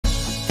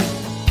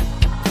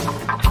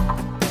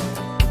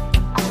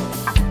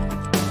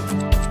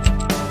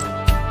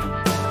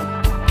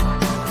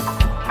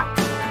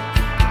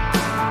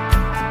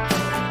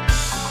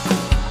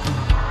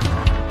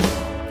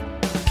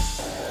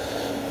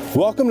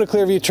Welcome to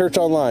ClearView Church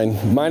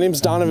Online. My name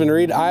is Donovan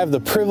Reed. I have the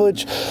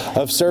privilege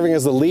of serving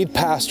as the lead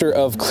pastor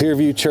of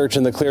ClearView Church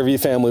and the ClearView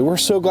family. We're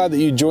so glad that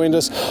you joined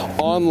us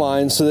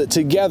online so that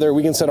together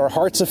we can set our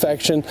heart's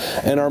affection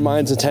and our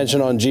mind's attention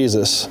on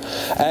Jesus.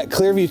 At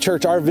ClearView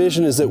Church, our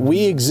vision is that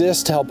we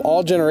exist to help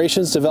all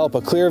generations develop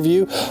a clear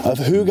view of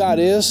who God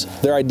is,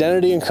 their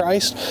identity in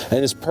Christ,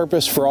 and His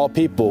purpose for all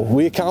people.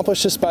 We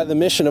accomplish this by the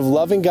mission of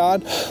loving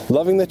God,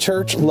 loving the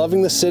church,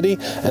 loving the city,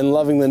 and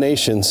loving the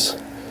nations.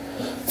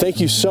 Thank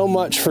you so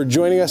much for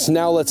joining us.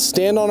 Now let's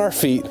stand on our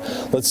feet,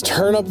 let's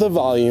turn up the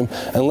volume,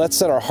 and let's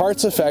set our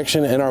heart's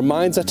affection and our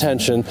mind's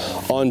attention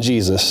on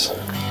Jesus.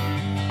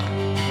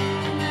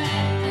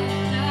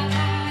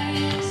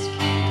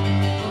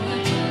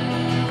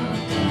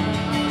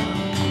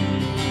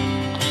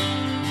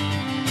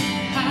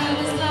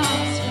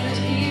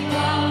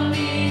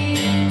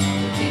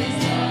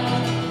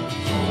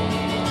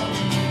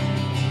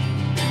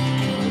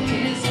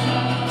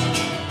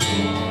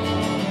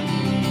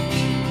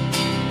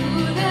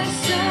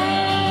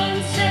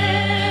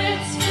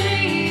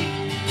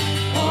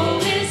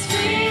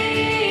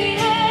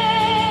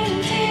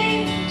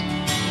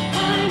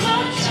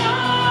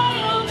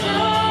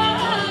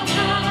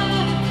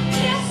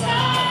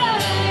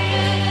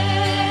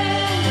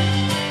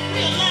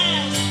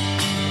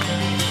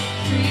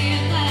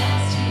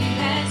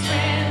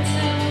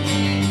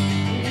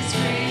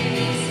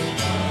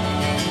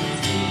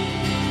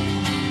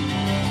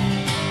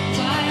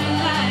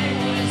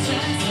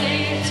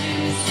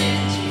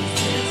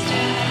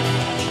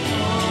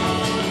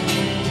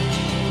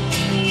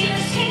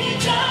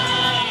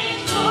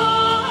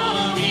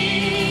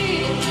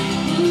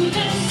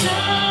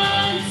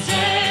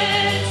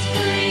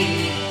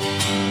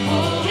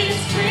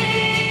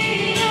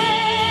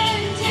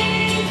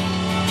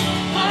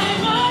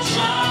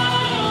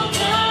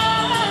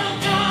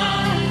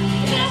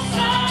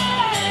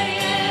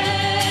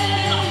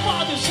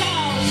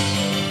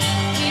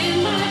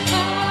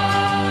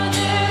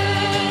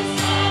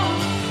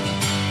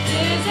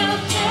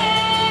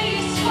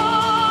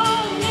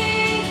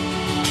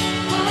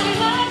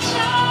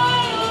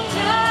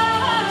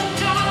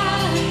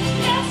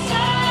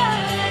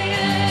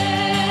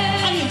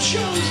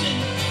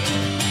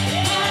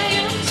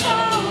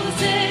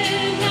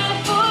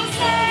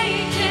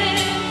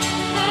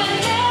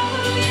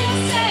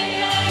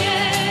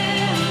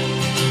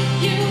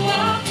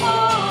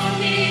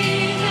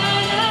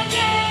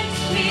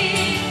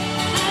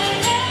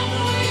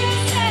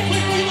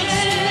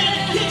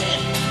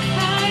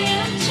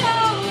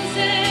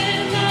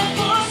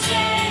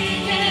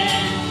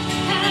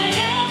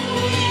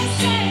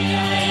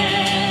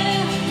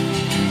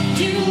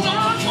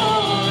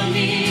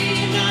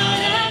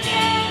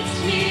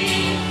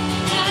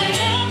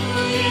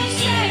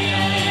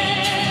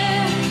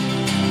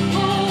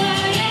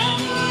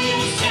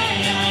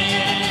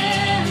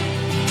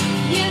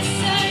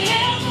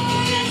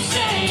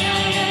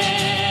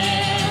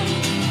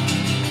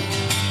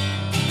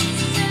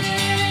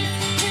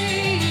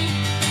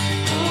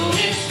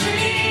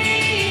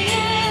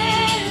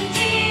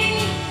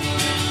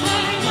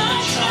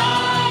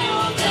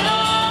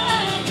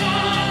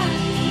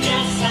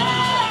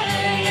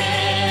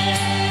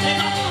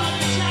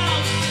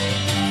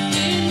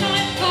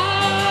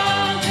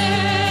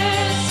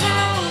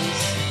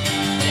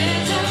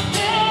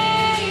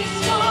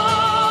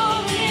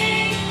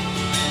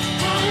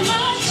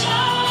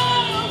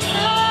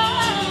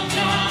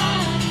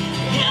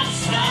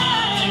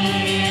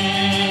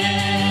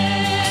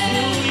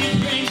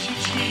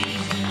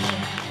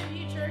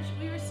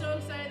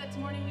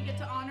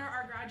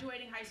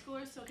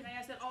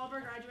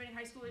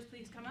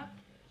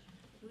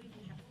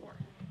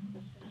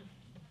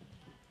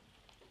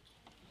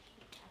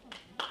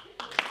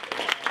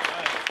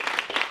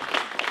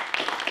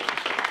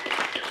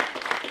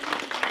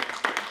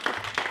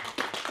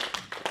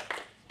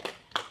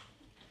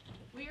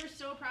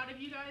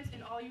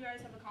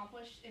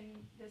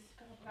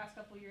 Past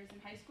couple years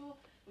in high school.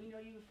 We know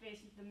you've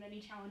faced the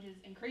many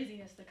challenges and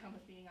craziness that come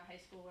with being a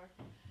high schooler.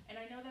 And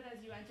I know that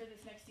as you enter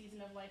this next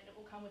season of life, it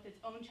will come with its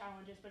own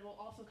challenges, but it will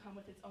also come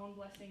with its own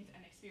blessings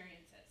and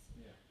experiences.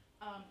 Yeah.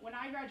 When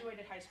I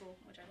graduated high school,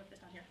 which I wrote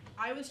this down here,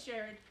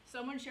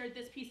 someone shared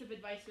this piece of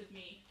advice with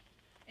me,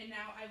 and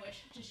now I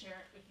wish to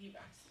share it with you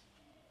guys.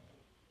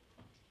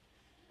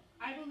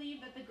 I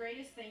believe that the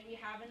greatest thing we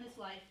have in this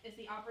life is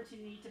the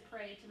opportunity to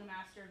pray to the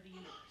Master of the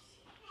universe.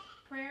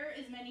 Prayer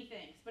is many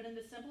things, but in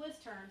the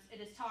simplest terms,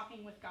 it is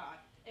talking with God.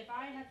 If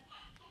I have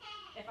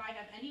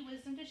any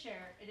wisdom to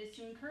share, it is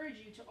to encourage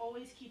you to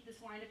always keep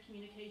this line of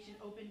communication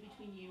open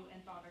between you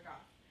and Father God.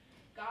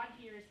 God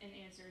hears and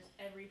answers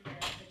every prayer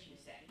that you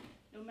say.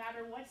 No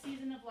matter what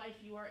season of life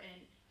you are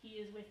in, He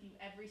is with you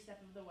every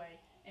step of the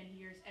way and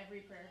hears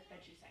every prayer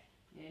that you say.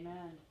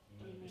 Amen.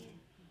 Amen.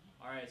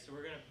 All right, so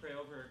we're going to pray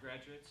over our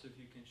graduates, so if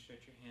you can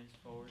stretch your hands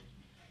forward,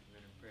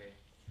 we're going to pray.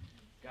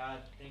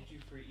 God, thank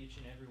you for each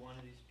and every one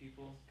of these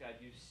people. God,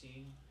 you've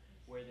seen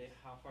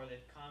how far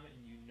they've come, and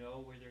you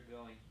know where they're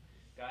going.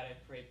 God, I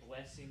pray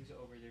blessings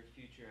over their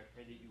future. I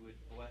pray that you would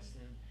bless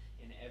them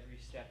in every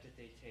step that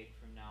they take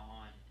from now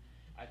on.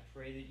 I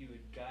pray that you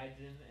would guide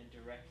them and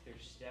direct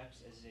their steps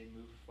as they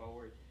move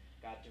forward.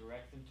 God,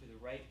 direct them to the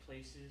right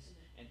places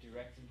and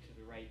direct them to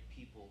the right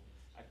people.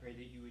 I pray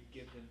that you would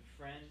give them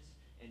friends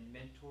and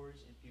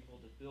mentors and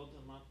people to build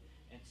them up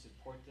and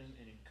support them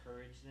and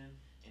encourage them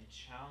and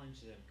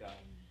challenge them,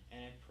 God. And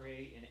I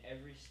pray in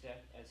every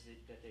step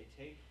that they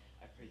take,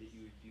 I pray that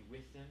you would be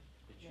with them,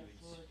 that you would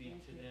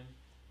speak to them,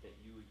 that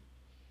you would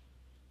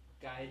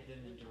guide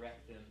them and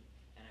direct them.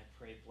 And I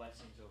pray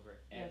blessings over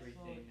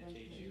everything that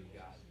they do,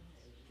 God.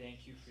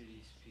 Thank you for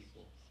these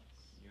people.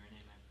 In your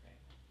name I pray.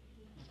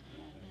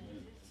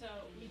 So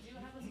we do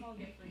have a small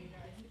gift for you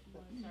guys if you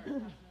want to start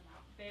passing them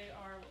out. They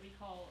are what we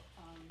call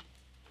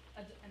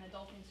an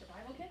adulting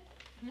survival kit.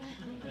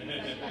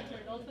 Back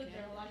to adulthood,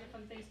 there are a lot of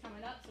fun things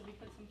coming up, so we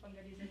put some fun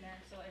goodies in there.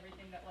 So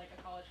everything that like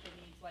a college kid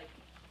needs, like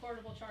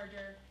portable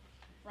charger,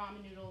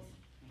 ramen noodles,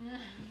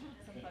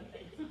 some fun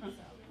things.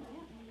 So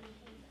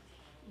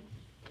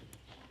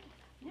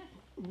yeah.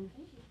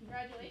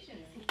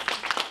 Congratulations.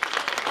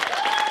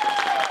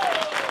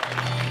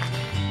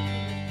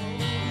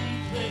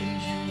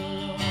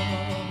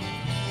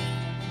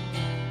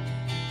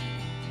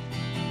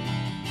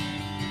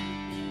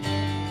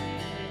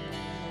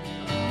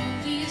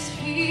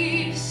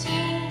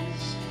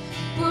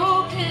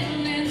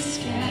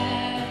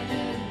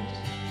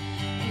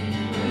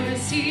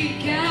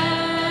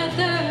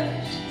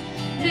 Gathered,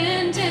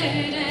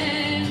 mended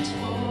and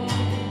whole,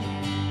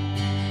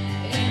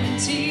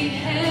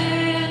 empty-handed,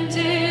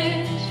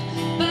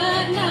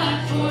 but not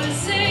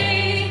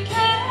forsaken.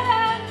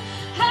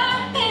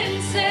 I've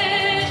been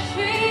set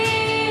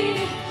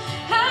free.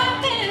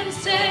 I've been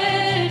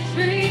set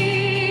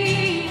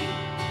free.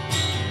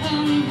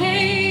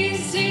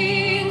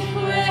 Amazing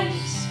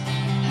grace,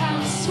 how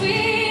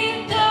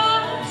sweet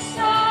the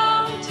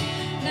sound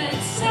that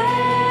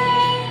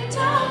saved a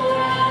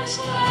wretch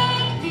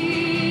like me.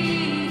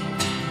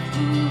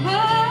 Who I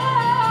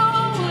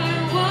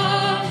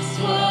once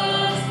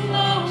was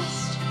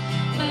lost,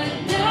 but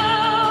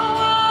now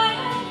I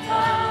am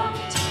found.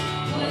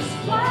 Was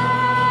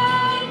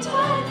blind,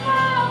 but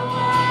now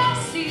I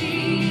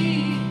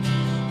see.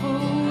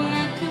 Oh, I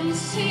can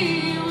see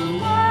you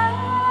now.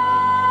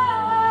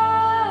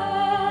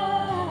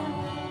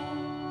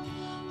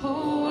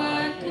 Oh,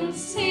 I can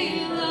see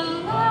the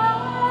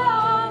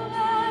love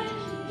in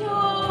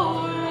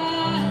your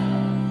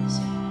eyes,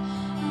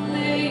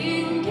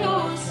 laying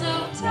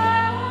yourself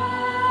down,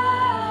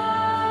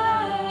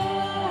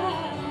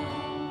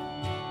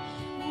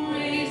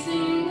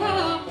 raising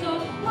up the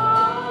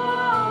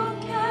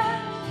broken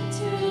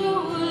to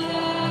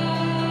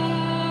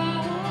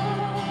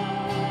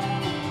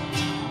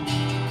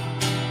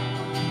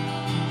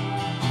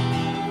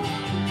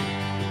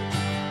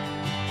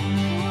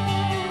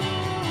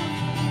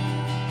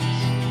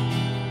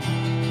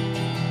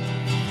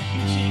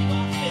You take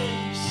my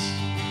failures.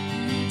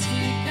 You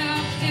take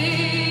our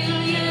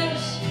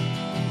failures,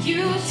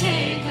 you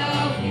take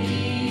our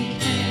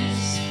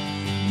weakness,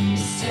 you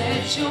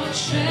set your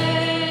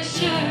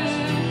treasure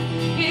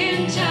in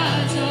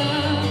jars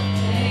of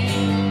clay.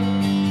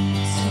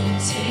 So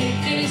take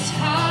this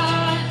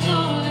heart,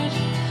 Lord,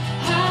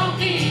 I'll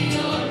be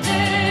your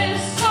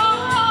vessel,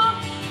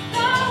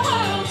 the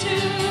world to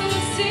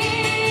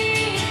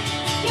see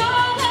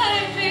your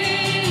life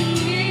in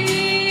me.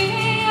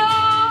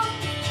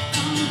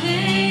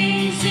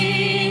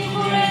 Amazing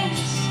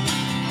grace,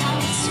 how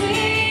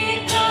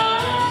sweet the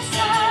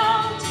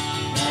sound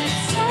that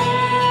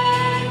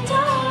saved a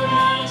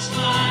wretch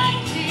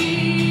like me.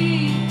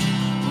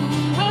 Who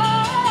I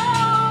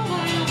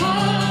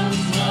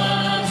once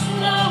was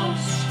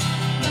lost,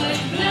 but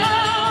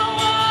now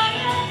I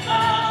am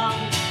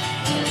found.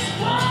 Was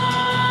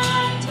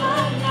blind,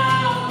 but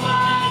now I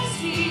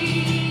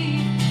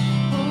see.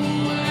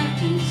 Oh, I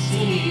can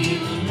see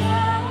you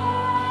now.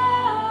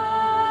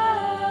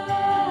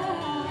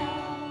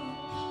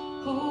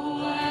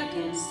 Oh, I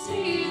can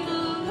see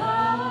the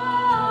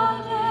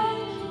love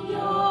in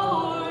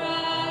your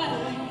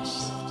eyes,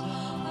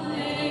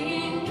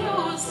 laying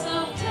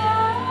yourself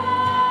down,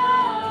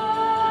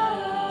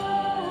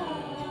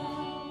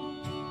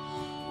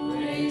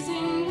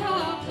 raising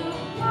up the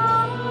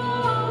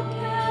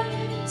broken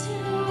to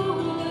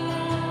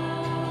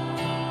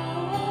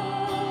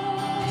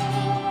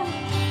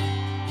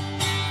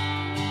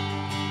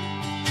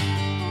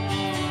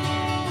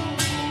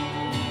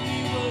We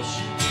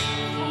worship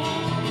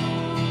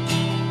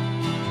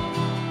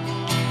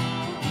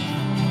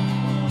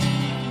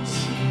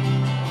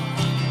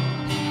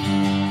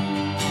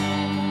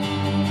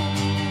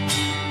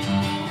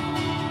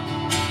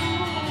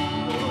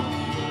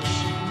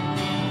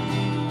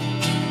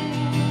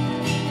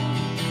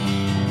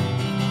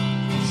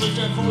Let's lift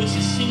our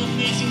voices, sing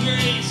Amazing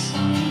Grace.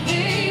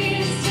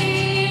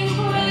 Amazing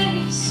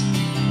grace,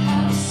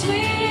 how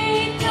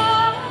sweet the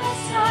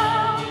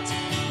sound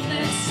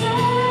that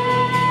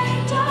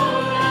saved a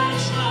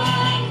wretch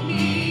like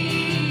me.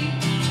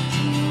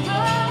 Oh,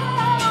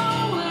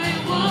 I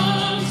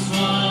once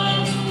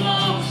was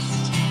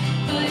lost,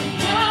 but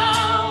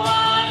now I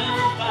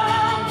am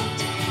found.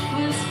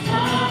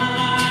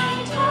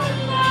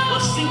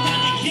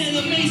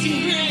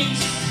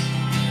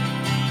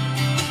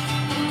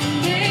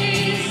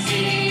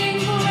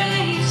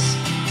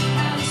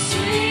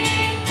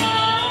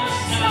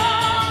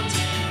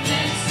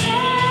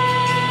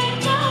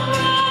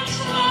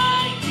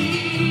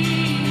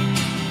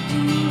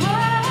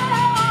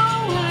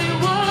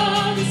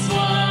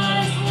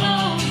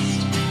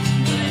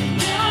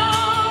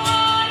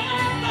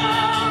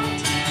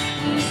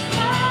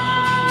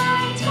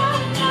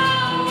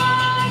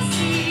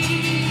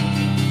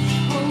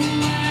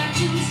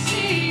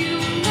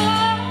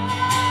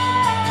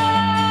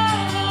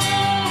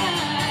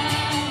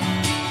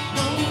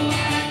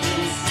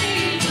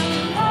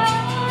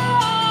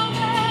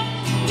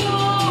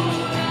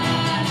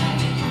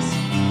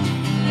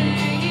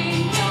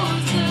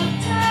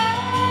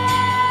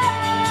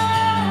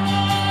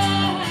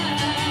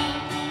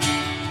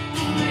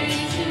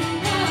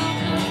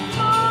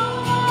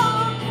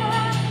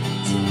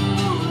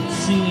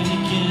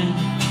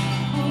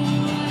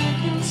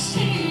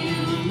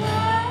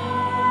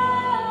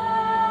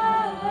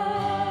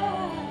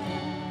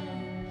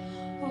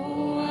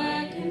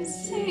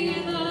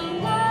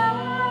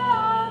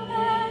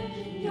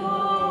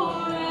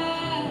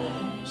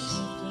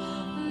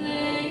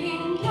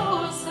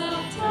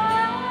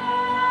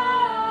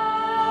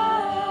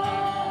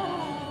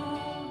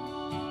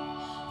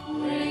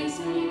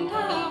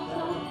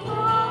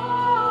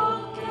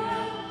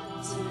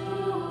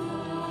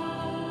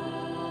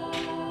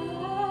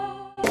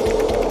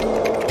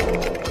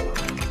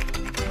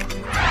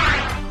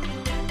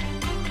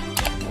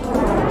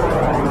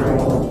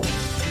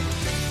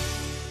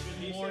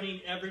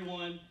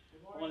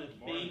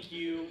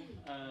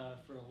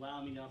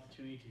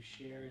 opportunity to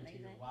share into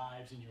your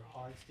lives and your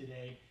hearts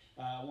today.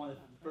 I want to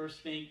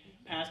first thank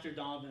Pastor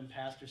Donovan and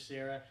Pastor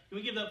Sarah. Can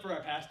we give it up for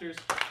our pastors?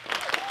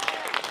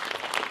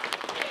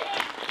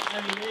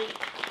 I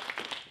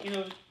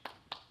mean,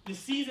 the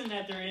season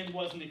that they're in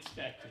wasn't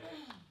expected.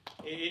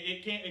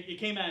 It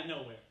came out of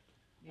nowhere.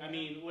 Yeah. I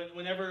mean,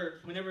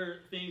 whenever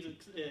things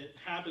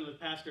happened with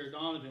Pastor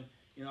Donovan,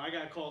 I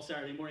got a call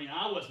Saturday morning.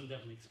 I wasn't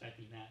definitely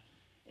expecting that,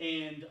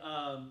 and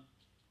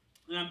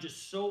I'm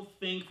just so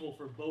thankful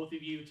for both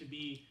of you to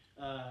be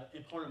a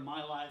part of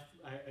my life.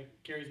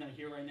 Carrie's not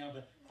here right now,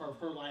 but part of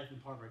her life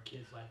and part of our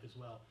kids' life as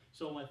well.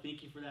 So I want to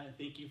thank you for that, and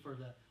thank you for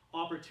the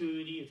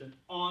opportunity. It's an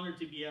honor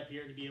to be up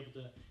here, to be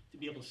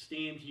able to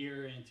stand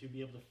here, and to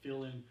be able to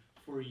fill in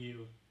for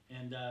you.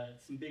 And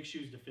some big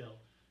shoes to fill.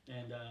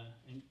 And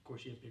of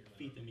course, you have bigger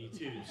feet than me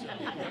too. So.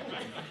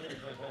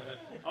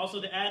 Also,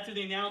 to add to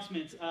the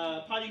announcements,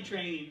 potty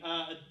training,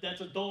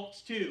 that's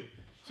adults too.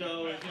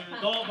 So if you're an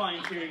adult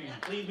volunteering,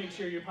 please make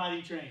sure you're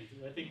potty trained.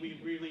 I think we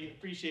really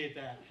appreciate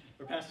that.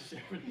 Or Pastor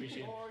Sarah would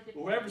appreciate it.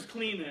 Whoever's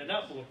cleaning it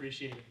up will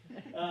appreciate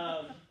it.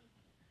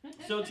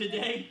 So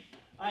today,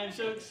 I am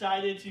so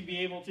excited to be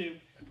able to...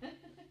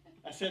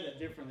 I said that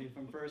differently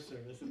from first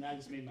service, and I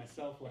just made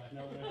myself laugh.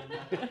 No.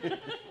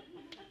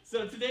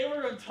 So today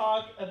we're going to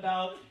talk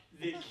about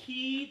the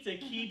key to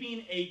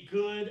keeping a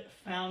good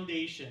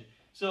foundation.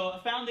 So a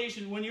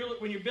foundation, when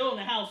you're building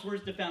a house,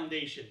 where's the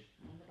foundation?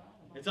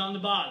 It's on the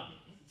bottom.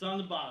 It's on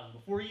the bottom.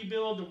 Before you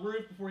build the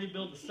roof, before you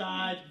build the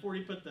sides, before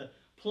you put the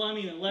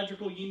plumbing and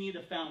electrical, you need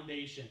a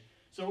foundation.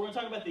 So we're going to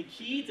talk about the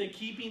key to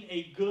keeping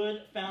a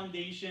good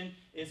foundation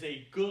is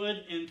a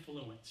good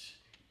influence.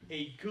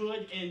 A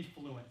good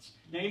influence.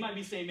 Now you might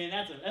be saying, man,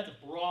 that's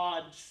a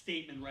broad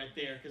statement right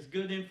there, because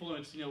good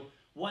influence,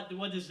 what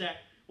does that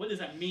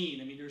mean?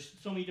 I mean, there's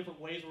so many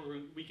different ways where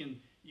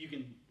you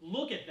can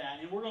look at that,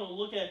 and we're going to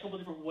look at a couple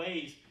of different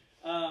ways.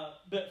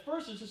 But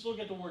first, let's just look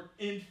at the word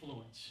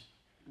influence.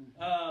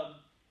 How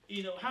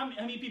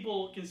many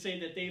people can say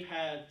that they've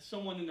had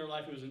someone in their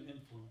life who was an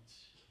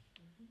influence?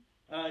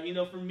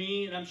 For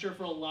me, and I'm sure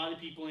for a lot of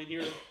people in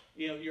here,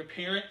 your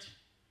parent.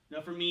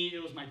 Now, for me,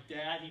 it was my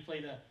dad. He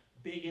played a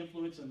big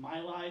influence in my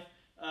life.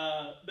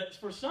 But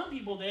for some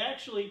people, they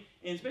actually,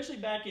 and especially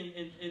back in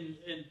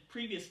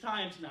previous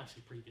times,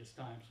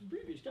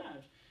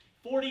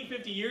 40,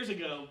 50 years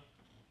ago,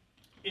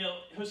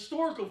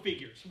 historical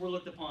figures were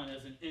looked upon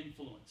as an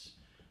influence.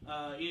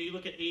 You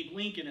look at Abe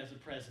Lincoln as a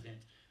president.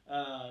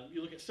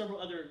 You look at several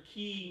other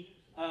key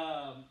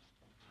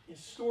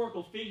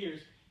historical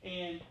figures.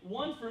 And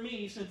one for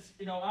me, since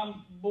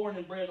I'm born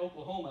and bred in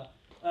Oklahoma,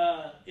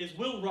 is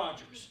Will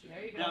Rogers.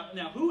 There you go.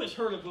 Now, who has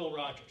heard of Will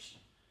Rogers?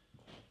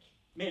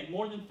 Man,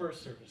 more than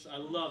first service. I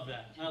love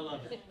that. I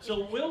love it.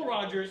 So Will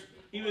Rogers,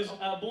 he was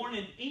born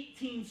in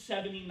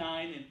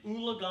 1879 in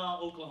Oologah,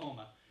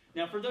 Oklahoma.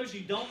 Now, for those of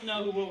you who don't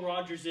know who Will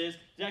Rogers is,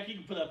 Jack, you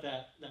can put up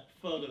that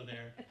photo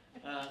there.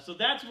 So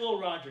that's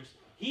Will Rogers.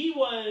 He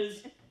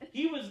was,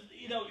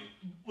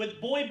 with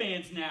boy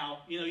bands now,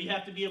 you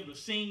have to be able to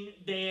sing,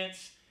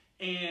 dance,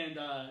 and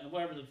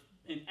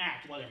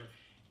act, whatever.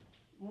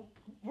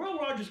 Will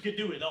Rogers could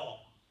do it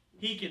all.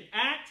 He could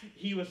act.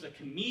 He was a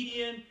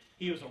comedian.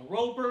 He was a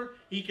roper.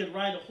 He could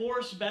ride a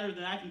horse better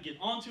than I can get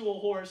onto a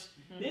horse.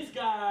 Mm-hmm. This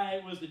guy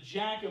was the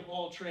jack of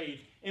all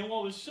trades. And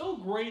what was so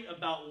great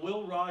about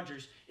Will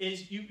Rogers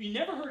is you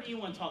never heard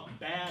anyone talk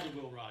bad of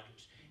Will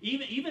Rogers.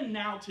 Even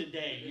now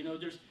today,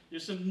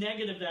 there's some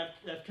negative that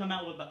have come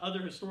out with the other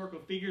historical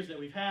figures that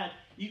we've had.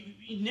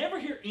 You never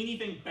hear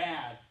anything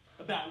bad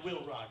about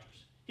Will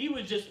Rogers. He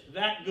was just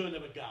that good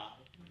of a guy.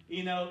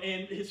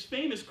 And his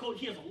famous quote,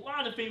 he has a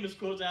lot of famous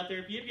quotes out there.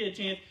 If you ever get a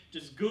chance,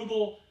 just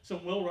Google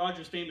some Will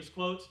Rogers famous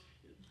quotes.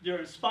 They're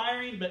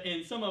inspiring,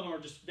 and some of them are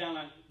just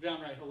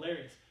downright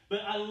hilarious.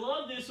 But I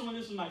love this one.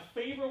 This is my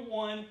favorite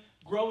one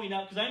growing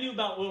up, because I knew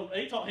about Will.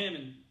 They taught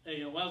him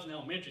when I was in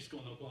elementary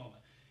school in Oklahoma.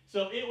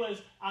 So it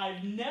was,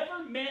 I've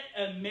never met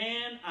a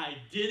man I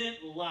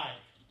didn't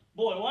like.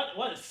 Boy,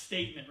 what a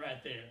statement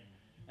right there.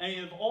 I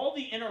mean, of all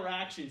the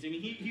interactions,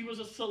 he was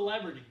a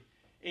celebrity.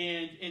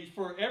 And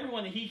for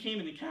everyone that he came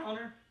in the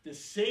encounter to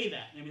say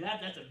that,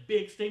 that's a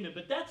big statement.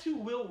 But that's who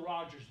Will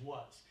Rogers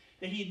was.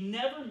 That he'd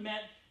never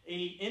met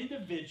an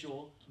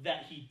individual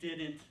that he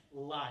didn't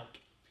like.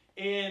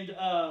 And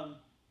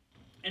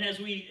as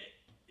we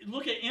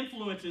look at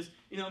influences,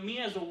 me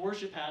as a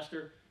worship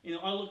pastor,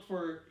 I look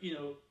for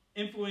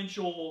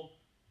influential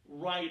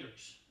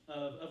writers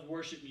of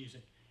worship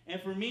music.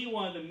 And for me,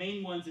 one of the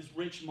main ones is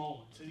Rich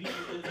Mullins.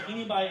 Does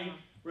anybody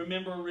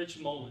remember Rich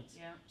Mullins?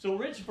 Yeah. So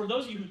for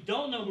those of you who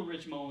don't know who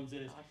Rich Mullins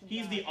is,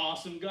 he's the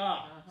awesome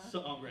God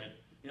songwriter.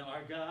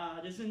 Our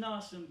God is an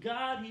awesome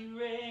God, He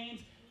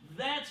reigns.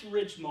 That's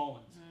Rich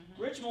Mullins.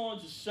 Mm-hmm. Rich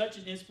Mullins is such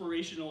an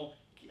inspirational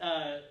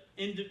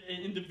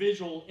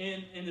individual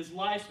in his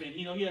lifespan.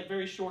 He had a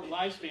very short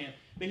lifespan,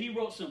 but he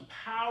wrote some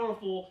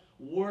powerful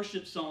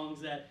worship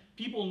songs that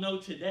people know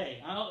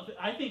today.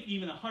 I think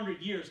even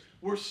 100 years,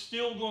 we're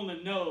still going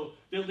to know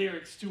the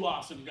lyrics to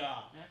Awesome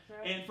God. That's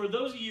right. And for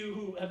those of you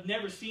who have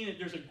never seen it,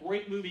 there's a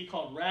great movie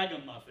called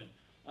Ragamuffin.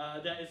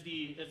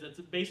 that's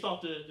based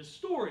off the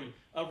story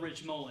of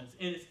Rich Mullins,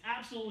 and it's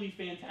absolutely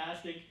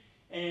fantastic.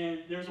 And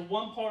there's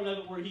one part of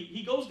it where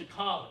he goes to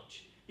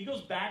college. He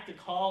goes back to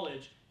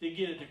college to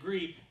get a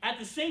degree at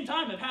the same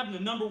time of having the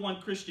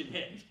 #1 Christian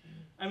hit.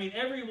 I mean,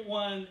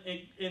 everyone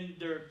and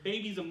their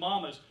babies and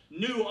mamas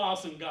knew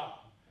Awesome God.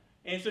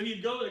 And so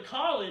he'd go to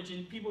college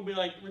and people would be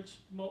like,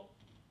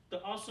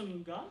 the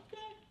Awesome God guy?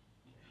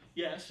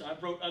 Yes, I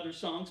wrote other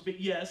songs, but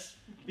yes,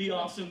 the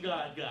Awesome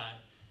God guy.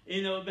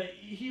 You know, but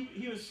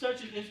he was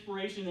such an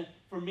inspiration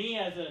for me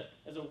as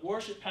a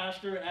worship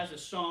pastor, as a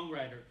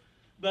songwriter.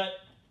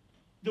 But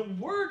the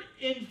word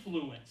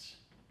influence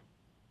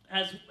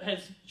has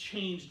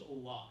changed a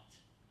lot.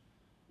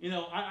 You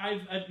know,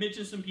 I've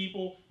mentioned some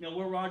people. You know,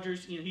 Will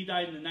Rogers, you know, he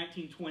died in the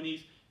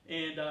 1920s,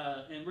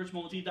 and Rich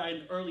Mullins, he died in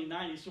the early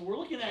 90s. So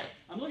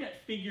I'm looking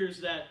at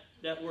figures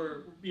that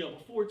were, you know,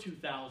 before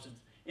 2000s.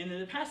 And in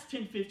the past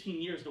 10,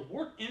 15 years, the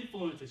word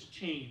influence has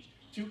changed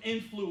to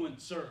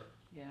influencer.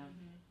 Yeah.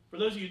 For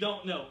those of you who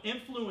don't know,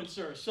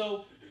 influencer.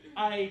 So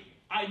I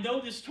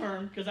know this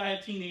term because I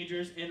have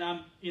teenagers, and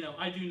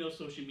I do know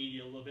social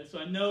media a little bit. So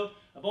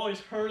I've always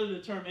heard of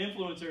the term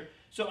influencer.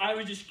 So I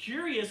was just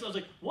curious. I was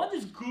like, what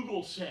does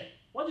Google say?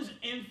 What does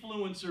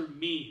influencer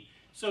mean?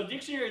 So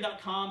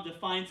dictionary.com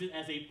defines it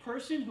as a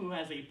person who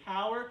has a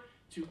power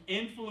to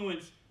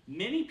influence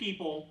many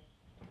people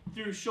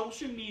through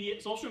social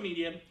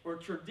media or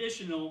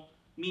traditional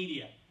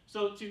media.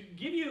 So to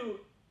give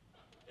you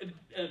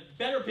a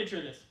better picture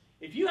of this,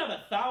 if you have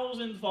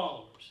 1,000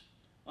 followers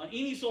on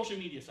any social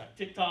media site,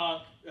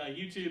 TikTok,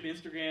 YouTube,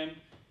 Instagram,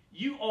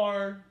 you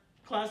are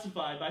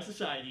classified by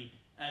society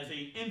as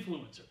an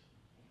influencer.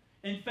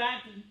 In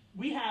fact,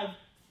 we have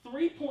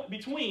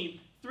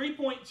between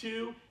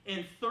 3.2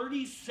 and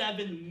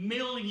 37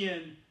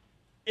 million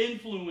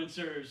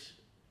influencers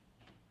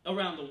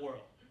around the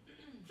world.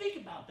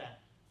 Think about that.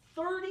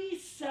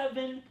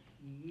 37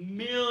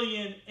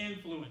 million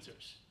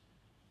influencers.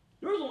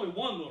 There was only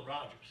one Will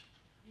Rogers.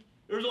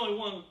 There was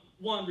only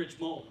one Rich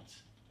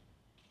Mullins.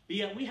 But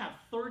yet we have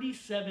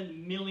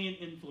 37 million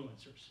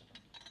influencers.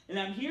 And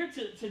I'm here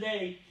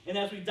today, and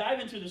as we dive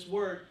into this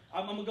word,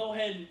 I'm going to go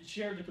ahead and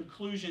share the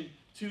conclusion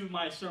to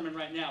my sermon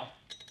right now.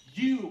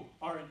 You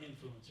are an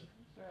influencer.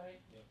 That's right.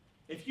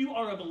 If you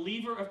are a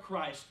believer of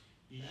Christ,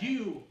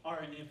 you are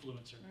an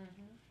influencer.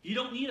 Mm-hmm. You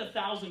don't need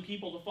 1,000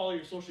 people to follow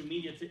your social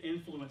media to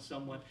influence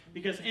someone,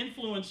 because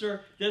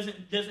influencer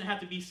doesn't have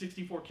to be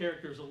 64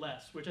 characters or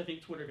less, which I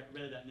think Twitter got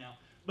rid of that now.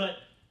 But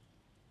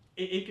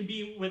it can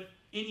be with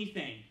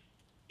anything,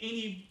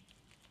 any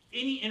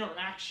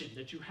interaction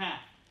that you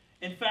have.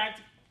 In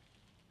fact,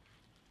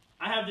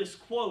 I have this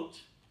quote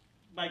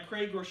by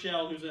Craig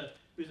Rochelle, who's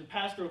a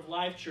pastor of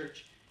Life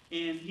Church,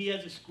 and he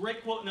has this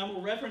great quote, and I'm going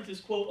to reference this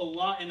quote a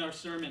lot in our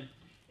sermon.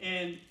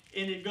 And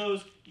it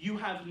goes, "You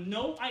have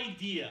no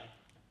idea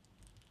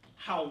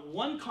how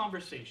one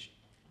conversation,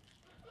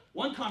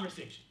 one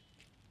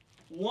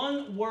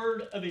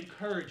word of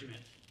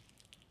encouragement,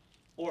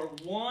 or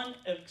one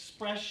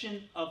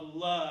expression of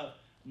love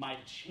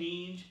might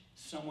change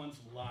someone's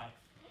life."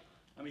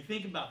 I mean,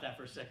 think about that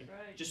for a second.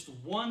 Right. Just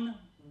one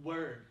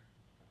word,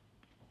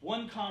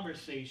 one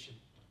conversation.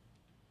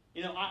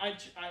 You know, I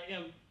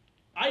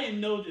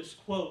didn't know this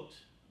quote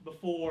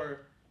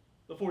before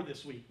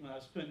this week when I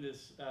was putting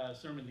this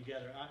sermon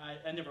together.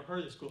 I never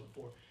heard this quote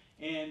before.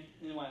 And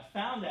when I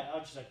found that, I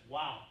was just like,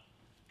 wow.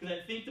 Because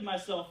I think to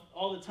myself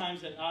all the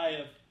times that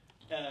I've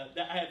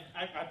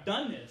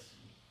done this,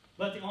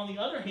 but on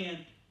the other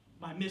hand,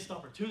 my missed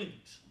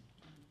opportunities.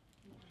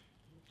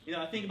 You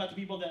know, I think about the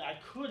people that I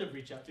could have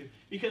reached out to,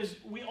 because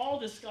we all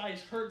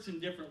disguise hurts in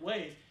different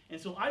ways,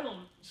 and so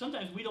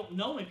sometimes we don't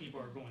know when people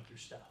are going through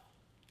stuff.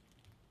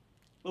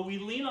 But we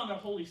lean on the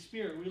Holy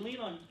Spirit. We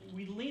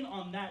lean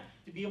on that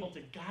to be able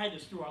to guide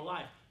us through our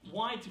life.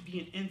 Why? To be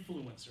an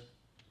influencer.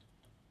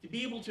 To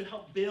be able to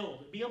help build,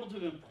 to be able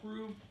to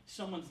improve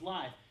someone's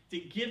life, to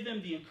give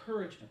them the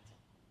encouragement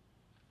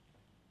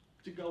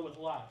to go with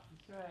life.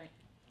 That's right.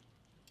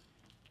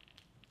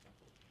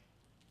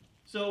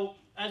 So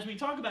as we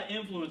talk about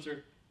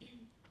influencer,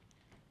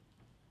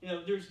 you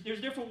know, there's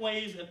different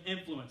ways of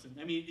influencing.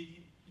 I mean,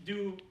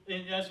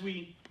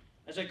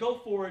 as I go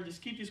forward,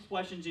 just keep these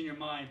questions in your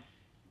mind.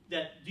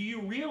 That do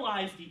you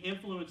realize the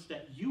influence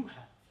that you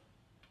have,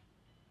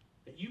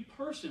 that you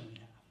personally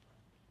have,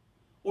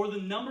 or the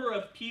number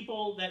of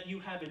people that you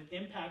have an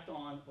impact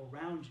on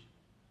around you?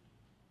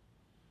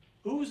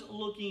 Who's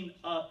looking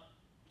up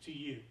to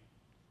you?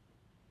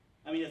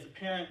 I mean, as a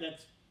parent,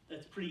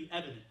 that's pretty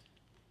evident.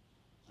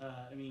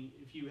 I mean,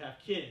 if you have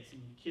kids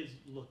and kids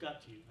look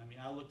up to you. I mean,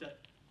 I looked up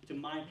to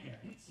my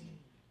parents.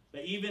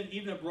 But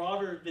even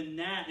broader than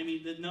that, I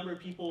mean, the number of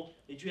people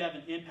that you have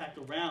an impact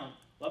around.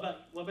 What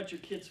about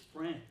your kids'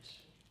 friends?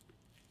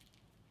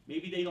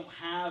 Maybe they don't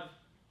have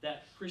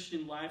that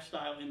Christian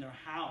lifestyle in their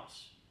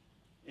house,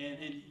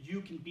 and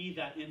you can be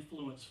that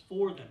influence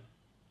for them.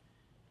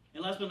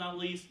 And last but not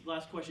least, the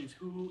last question is,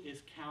 who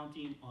is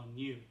counting on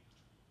you?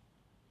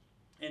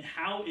 And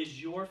how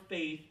is your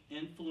faith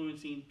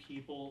influencing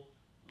people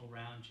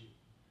around you?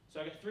 So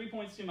I got 3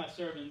 points to my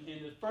sermon,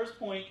 and the first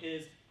point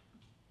is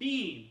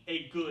being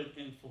a good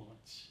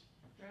influence.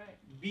 Right.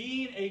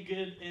 Being a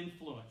good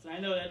influence. I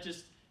know that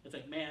just, it's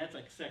like, man, that's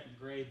like second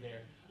grade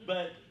there.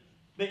 But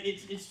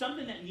it's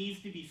something that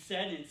needs to be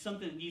said, and it's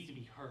something that needs to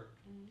be heard.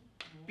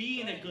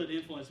 Being a good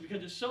influence,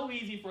 because it's so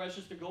easy for us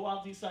just to go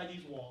out inside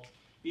these walls,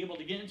 be able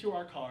to get into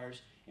our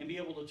cars, and be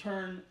able to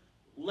turn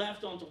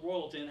left onto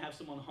Royalton and have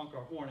someone honk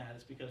our horn at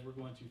us because we're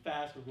going too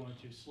fast or going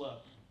too slow.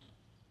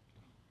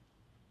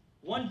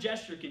 One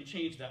gesture can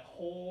change that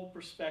whole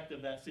perspective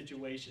of that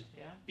situation.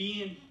 Yeah.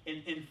 Being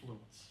an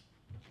influence.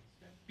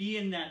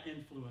 Being that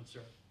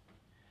influencer.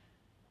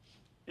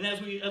 And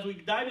as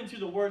we dive into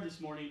the Word this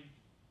morning,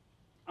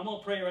 I'm going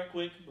to pray right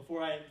quick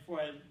before I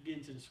get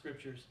into the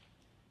Scriptures.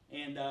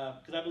 And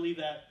because I believe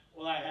that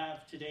what I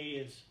have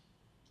today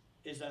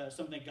is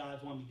something that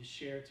God's wanted me to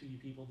share to you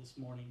people this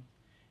morning.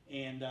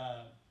 And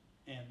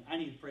I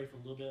need to pray for a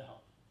little bit of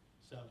help.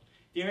 So,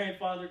 dear Heavenly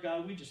Father,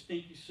 God, we just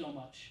thank you so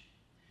much.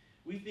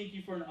 We thank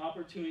you for an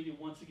opportunity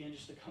once again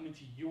just to come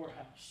into your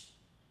house.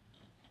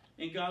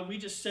 And God, we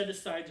just set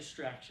aside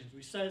distractions.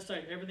 We set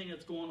aside everything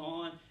that's going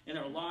on in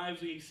our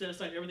lives. We set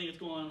aside everything that's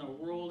going on in our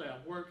world,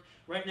 at work.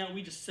 Right now,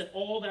 we just set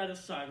all that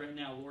aside right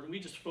now, Lord. And we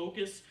just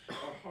focus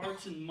our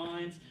hearts and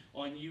minds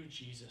on you,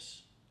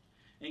 Jesus.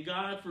 And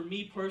God, for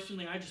me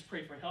personally, I just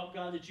pray for help,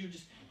 God, that you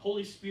just,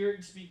 Holy Spirit,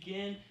 just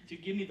begin to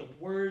give me the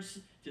words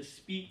to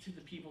speak to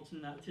the people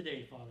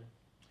today, Father.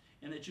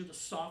 And that you would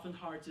soften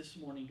hearts this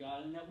morning,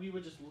 God, and that we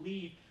would just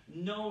leave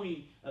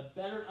knowing a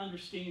better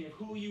understanding of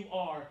who you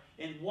are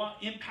and what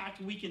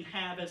impact we can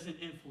have as an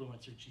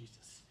influencer,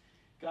 Jesus.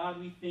 God,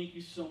 we thank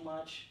you so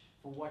much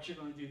for what you're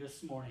going to do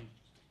this morning.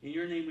 In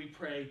your name we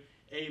pray,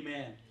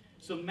 amen.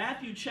 So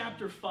Matthew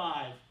chapter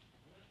 5.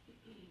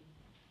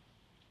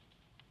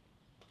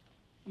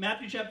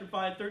 Matthew chapter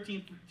 5,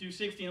 13 through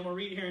 16. I'm going to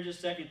read it here in just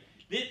a second.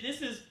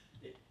 This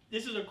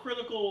is a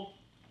critical...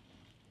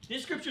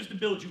 This scripture is to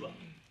build you up.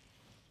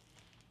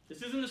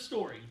 This isn't a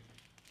story.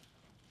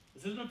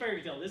 This isn't a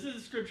fairy tale. This is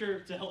a scripture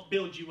to help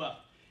build you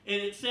up.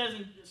 And it says,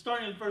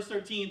 starting in verse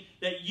 13,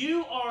 that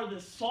you are the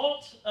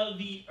salt of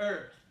the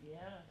earth. Yeah.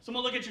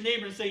 Someone look at your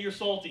neighbor and say, you're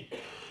salty.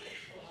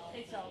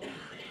 Hey, salty.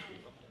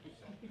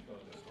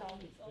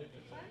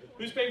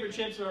 Whose favorite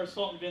chips are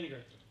salt and vinegar?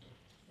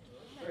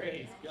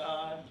 Praise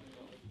God.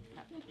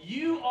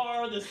 You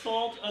are the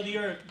salt of the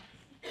earth.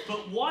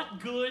 But what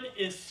good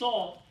is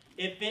salt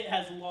if it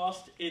has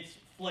lost its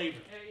flavor?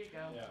 There you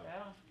go.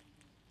 Yeah.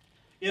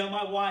 You know,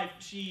 my wife,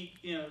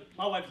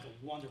 my wife is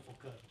a wonderful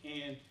cook,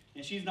 and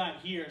she's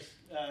not here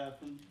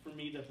for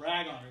me to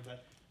brag on her,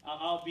 but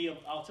I'll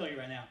tell you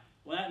right now,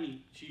 well, I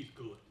mean, she's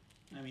good.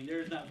 I mean,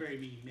 there's not very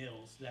many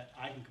meals that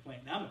I can complain.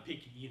 Now, I'm a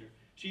picky eater.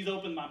 She's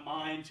opened my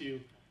mind to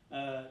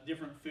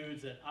different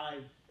foods that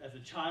as a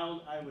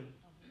child, I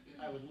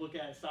would look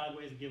at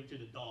sideways and give it to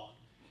the dog.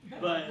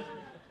 But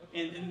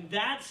and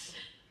that's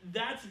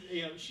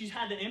she's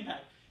had the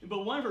impact.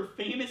 But one of her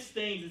famous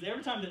things is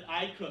every time that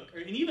I cook,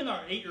 and even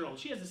our 8-year-old,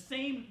 she's the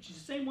same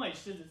way. She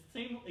says it the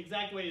same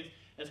exact way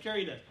as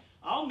Carrie does.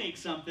 I'll make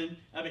something.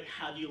 I mean,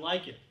 how do you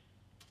like it?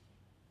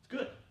 It's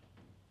good.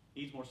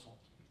 Needs more salt.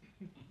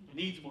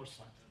 Needs more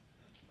salt.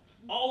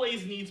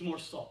 Always needs more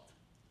salt.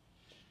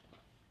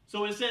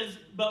 So it says,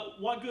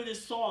 but what good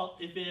is salt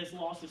if it has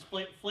lost its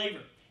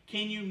flavor?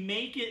 Can you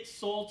make it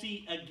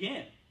salty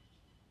again?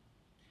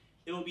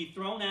 It will be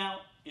thrown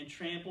out and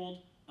trampled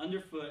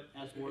underfoot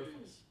as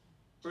worthless.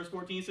 Verse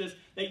 14 says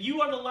that you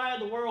are the light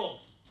of the world.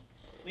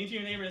 Lean to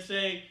your neighbor and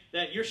say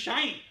that you're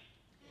shining.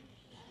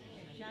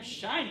 You're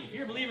shining. If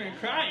you're a believer in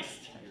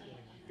Christ,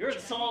 you're the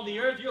salt of the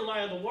earth, you're the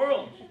light of the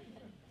world.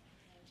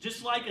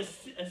 Just like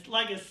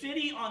a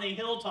city on a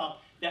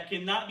hilltop that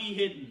cannot be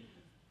hidden.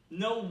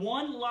 No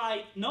one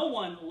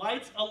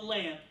lights a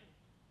lamp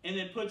and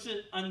then puts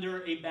it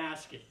under a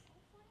basket.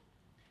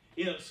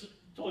 You know,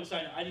 totally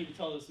side note, I didn't even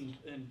tell this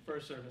in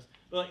first service.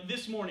 But like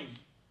this morning,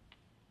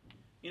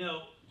 you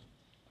know,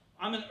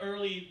 I'm an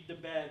early to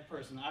bed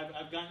person.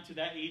 I've gotten to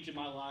that age in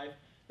my life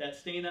that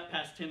staying up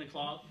past 10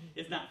 o'clock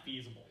is not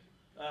feasible.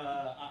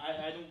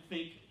 I don't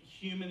think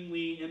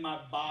humanly in my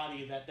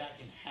body that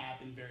can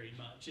happen very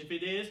much. If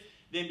it is,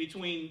 then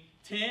between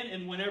 10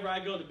 and whenever I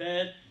go to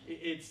bed,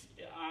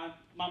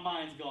 my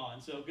mind's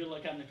gone. So good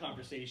luck having a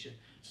conversation.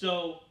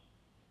 So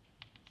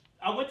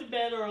I went to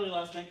bed early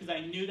last night because I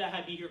knew that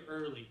I'd be here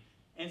early.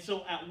 And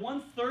so at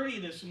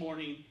 1:30 this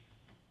morning,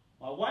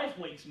 my wife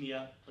wakes me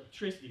up,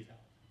 electricity's out.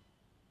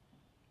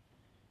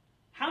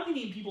 How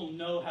many people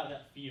know how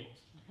that feels?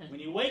 When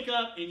you wake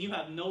up and you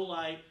have no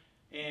light,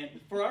 and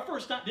for our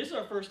first time, this is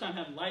our first time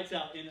having lights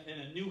out in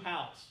a new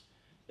house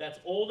that's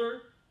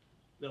older,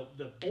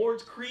 the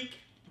boards creak,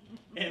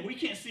 and we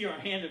can't see our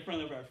hand in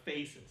front of our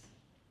faces.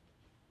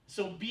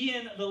 So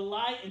being the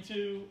light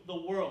into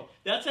the world.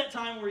 That's that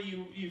time where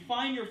you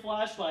find your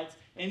flashlights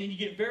and then you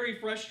get very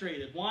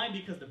frustrated. Why?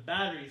 Because the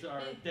batteries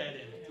are dead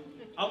in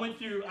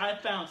it. I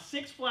found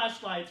 6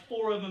 flashlights,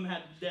 4 of them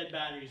had dead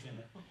batteries in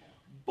it.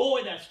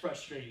 Boy, that's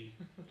frustrating.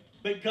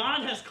 But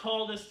God has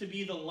called us to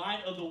be the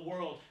light of the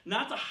world,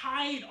 not to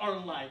hide our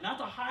light, not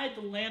to hide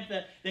the lamp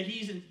that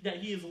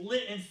He has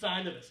lit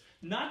inside of us,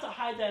 not to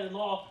hide that at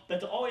all,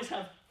 but to always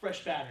have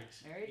fresh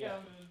batteries. There you go.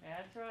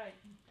 That's right.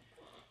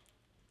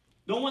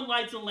 No one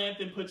lights a lamp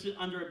and puts it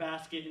under a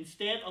basket.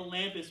 Instead, a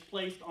lamp is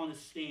placed on a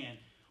stand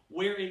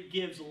where it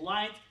gives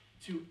light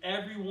to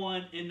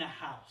everyone in the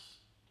house.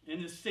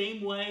 In the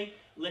same way,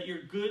 let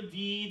your good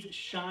deeds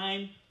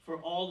shine for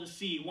all to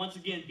see. Once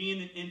again,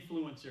 being an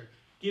influencer,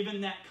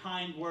 giving that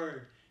kind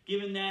word,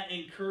 giving that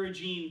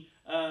encouraging,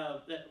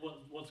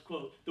 what's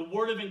quote, the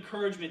word of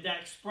encouragement,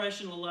 that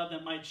expression of love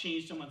that might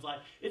change someone's life.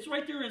 It's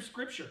right there in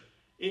Scripture.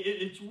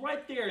 It's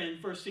right there in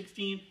verse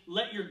 16.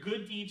 Let your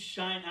good deeds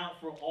shine out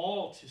for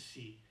all to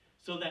see,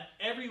 so that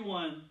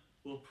everyone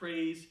will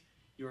praise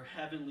your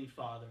heavenly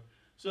Father.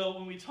 So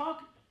when we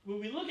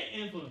look at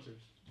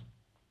influencers,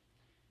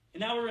 and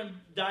now we're going to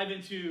dive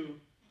into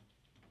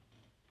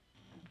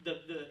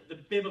the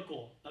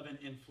biblical of an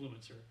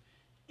influencer.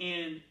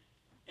 And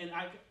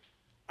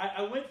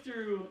I went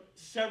through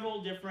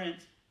several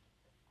different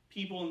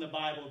people in the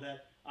Bible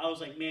that I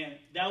was like, man,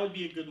 that would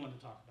be a good one to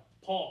talk about.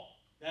 Paul,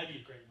 that'd be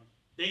a great one.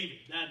 David,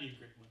 that'd be a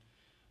great one.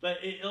 But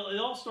it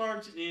all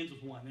starts and ends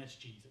with one. That's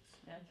Jesus.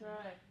 That's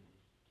right.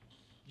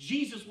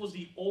 Jesus was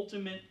the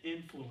ultimate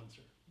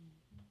influencer.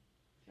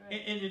 That's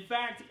right. And in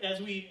fact,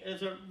 as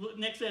our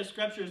next set of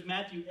scripture is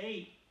Matthew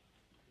 8,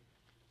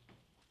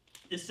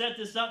 to set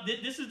this up,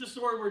 this is the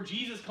story where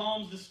Jesus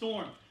calms the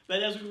storm.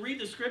 But as we read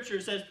the scripture,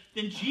 it says,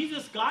 then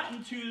Jesus got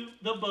into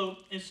the boat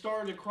and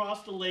started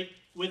across the lake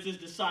with his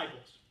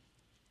disciples.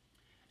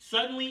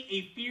 Suddenly,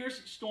 a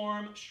fierce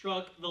storm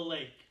struck the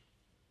lake,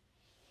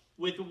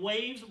 with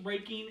waves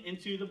breaking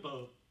into the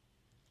boat.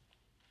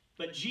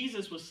 But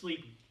Jesus was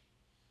sleeping.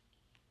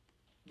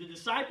 The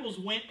disciples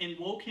went and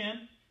woke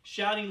him,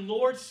 shouting,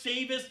 Lord,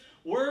 save us,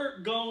 we're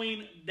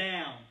going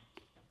down.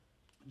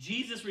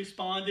 Jesus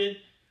responded,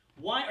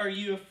 why are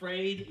you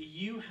afraid?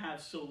 You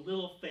have so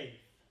little faith.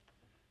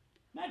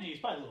 Imagine he's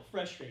probably a little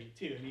frustrated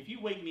too. I mean, if you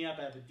wake me up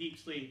out of a deep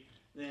sleep,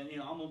 then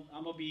I'm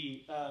gonna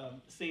be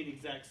saying the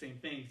exact same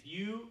things.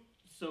 You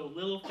so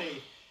little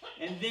faith.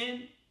 And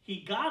then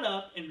he got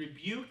up and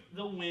rebuked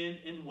the wind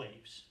and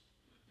waves.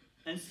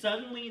 And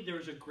suddenly there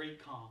was a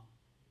great calm.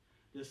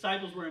 The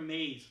disciples were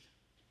amazed.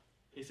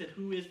 They said,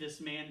 who is this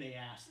man? They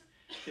asked.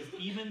 Because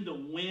even the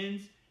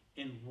winds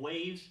and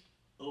waves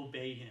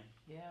obey him.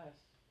 Yes.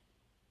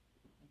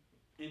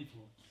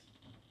 Influence.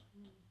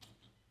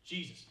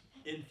 Jesus,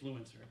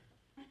 influencer.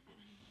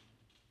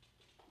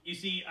 You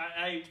see,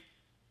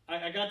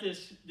 I got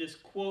this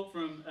quote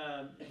from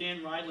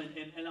Dan Rydland,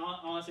 and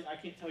honestly, I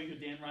can't tell you who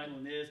Dan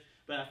Rydland is,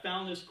 but I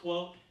found this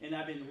quote, and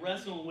I've been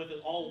wrestling with it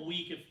all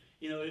week.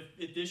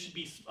 If this should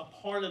be a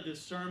part of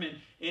this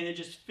sermon, and it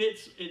just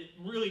fits. It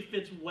really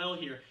fits well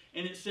here.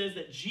 And it says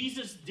that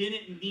Jesus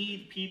didn't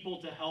need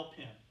people to help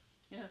him.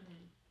 Yeah.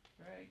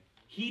 Right.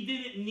 He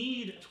didn't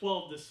need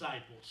 12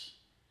 disciples,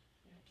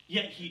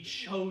 yet he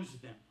chose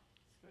them.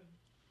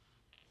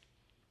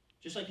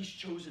 Just like he's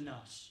chosen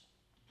us.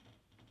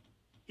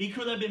 He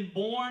could have been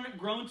born,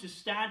 grown to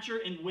stature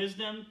and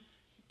wisdom,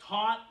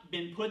 taught,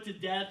 been put to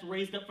death,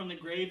 raised up from the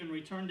grave, and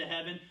returned to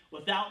heaven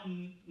without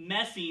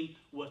messing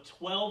with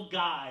 12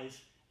 guys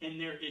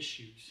and their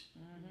issues.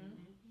 Mm-hmm.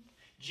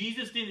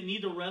 Jesus didn't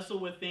need to wrestle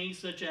with things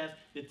such as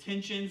the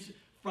tensions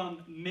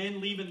from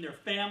men leaving their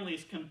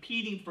families,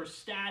 competing for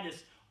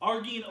status,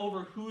 arguing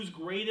over who's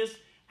greatest,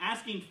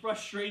 asking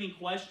frustrating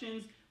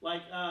questions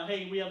like,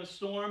 hey, we have a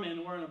storm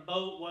and we're in a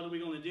boat, what are we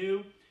going to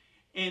do?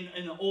 And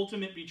an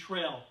ultimate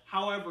betrayal.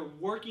 However,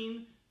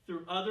 working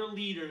through other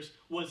leaders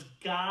was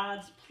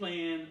God's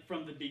plan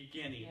from the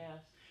beginning.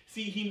 Yes.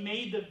 See, he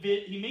made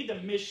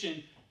the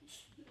mission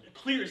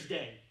clear as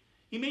day.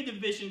 He made the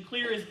vision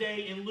clear as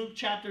day in Luke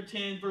chapter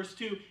 10, verse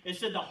 2. It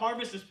said, the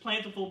harvest is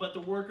plentiful, but the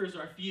workers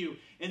are few.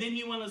 And then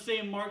he went on to say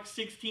in Mark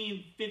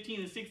 16,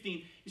 15 and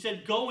 16, he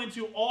said, go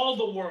into all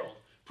the world,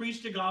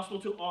 preach the gospel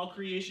to all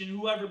creation.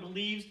 Whoever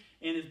believes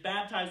and is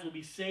baptized will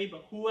be saved,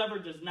 but whoever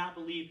does not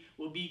believe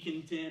will be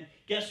condemned.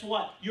 Guess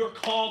what? You're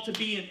called to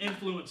be an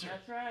influencer.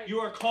 That's right. You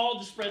are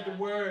called to spread the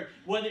word.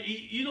 Whether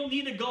you don't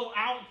need to go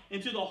out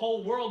into the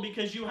whole world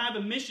because you have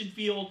a mission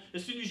field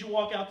as soon as you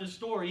walk out this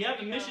door. You have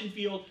a mission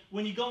field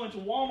when you go into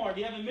Walmart.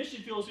 You have a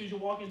mission field as soon as you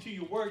walk into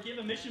your work. You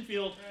have a mission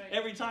field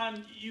every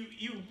time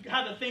you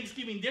have a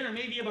Thanksgiving dinner.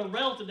 Maybe you have a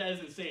relative that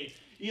isn't saved.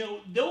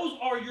 Those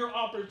are your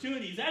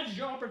opportunities. That's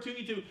your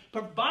opportunity to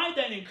provide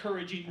that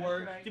encouraging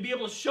word, to be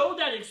able to show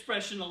that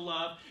expression of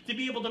love, to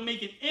be able to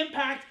make an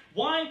impact.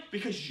 Why?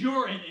 Because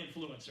you're an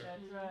influencer.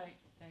 That's right.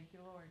 Thank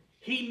you, Lord.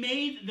 He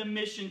made the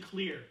mission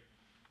clear.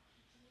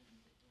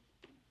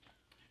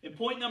 And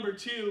point number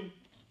 2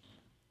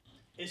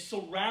 is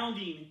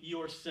surrounding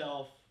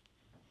yourself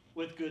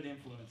with good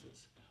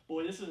influences.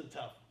 Boy, this is a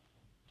tough one.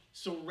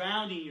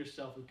 Surrounding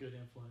yourself with good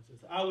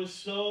influences. I'm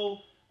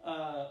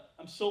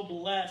so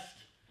blessed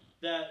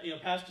that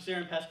Pastor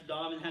Sarah and Pastor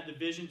Donovan had the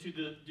vision to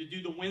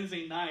do the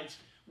Wednesday nights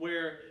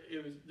where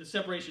it was the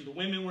separation. The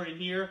women were in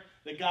here,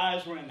 the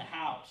guys were in the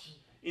house.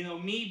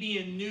 Me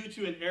being new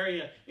to an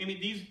area, I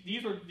mean,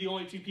 these were the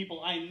only two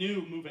people I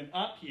knew moving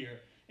up here.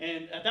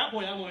 And at that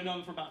point, I've only known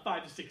them for about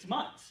 5 to 6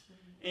 months.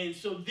 And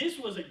so this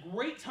was a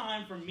great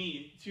time for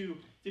me to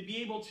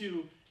be able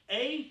to,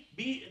 A,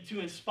 to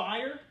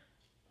inspire,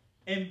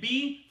 and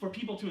B, for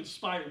people to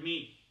inspire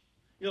me.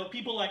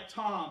 People like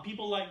Tom,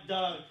 people like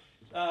Doug.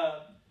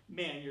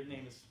 Man, your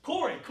name is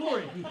Corey.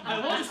 I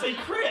want to say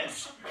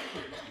Chris.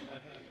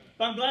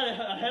 But I'm glad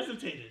I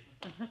hesitated.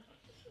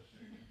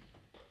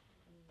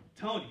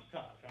 Tony.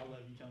 God, I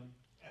love you,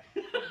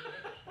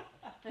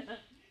 Tony.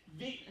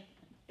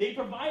 They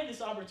provide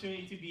this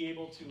opportunity to be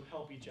able to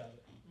help each other.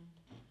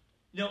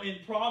 In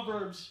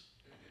Proverbs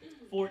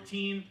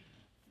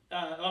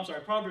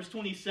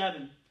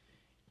 27,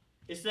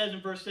 it says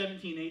in verse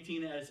 17,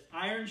 18, as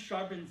iron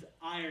sharpens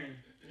iron,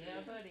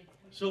 Yeah, buddy.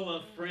 so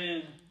a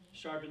friend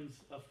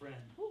sharpens a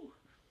friend. Whew.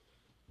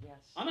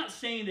 Yes. I'm not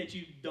saying that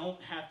you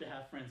don't have to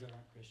have friends that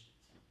aren't Christians.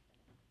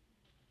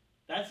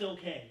 That's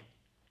okay.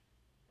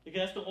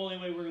 Because that's the only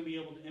way we're going to be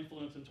able to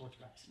influence them towards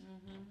Christ.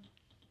 Mm-hmm.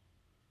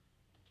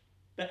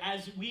 But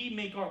as we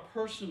make our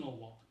personal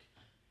walk,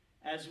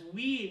 as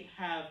we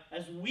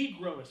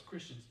grow as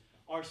Christians,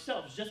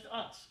 ourselves, just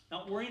us,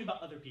 not worrying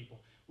about other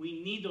people,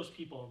 we need those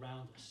people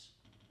around us.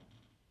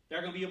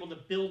 They're going to be able to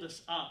build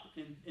us up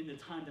in the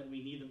time that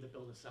we need them to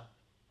build us up.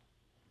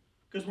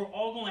 Because we're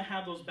all going to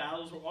have those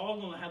battles, we're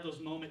all going to have those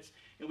moments,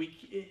 and we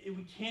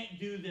can't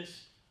do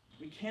this,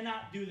 we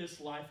cannot do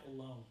this life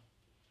alone.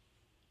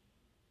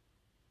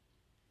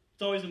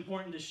 It's always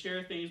important to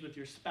share things with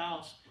your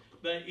spouse,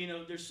 but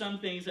there's some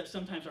things that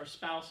sometimes our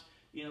spouse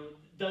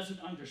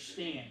doesn't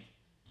understand.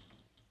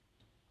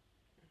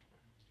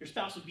 Your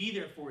spouse will be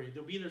there for you,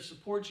 they'll be there to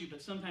support you,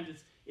 but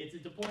sometimes it's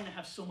important to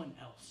have someone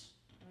else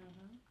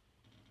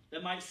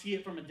that might see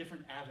it from a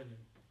different avenue.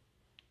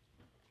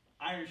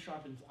 Iron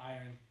sharpens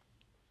iron,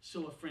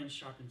 so a friend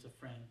sharpens a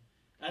friend.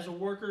 As a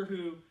worker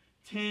who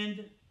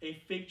tend a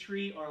fig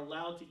tree are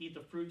allowed to eat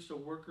the fruit, so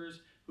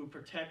workers who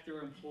protect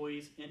their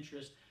employees'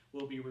 interests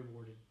will be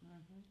rewarded.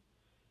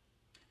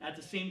 At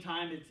the same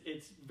time,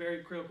 it's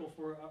very critical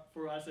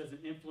for us as an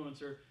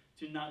influencer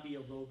to not be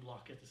a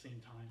roadblock at the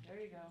same time. There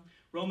you go.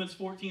 Romans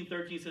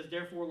 14:13 says,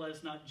 therefore let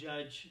us not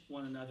judge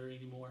one another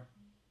anymore.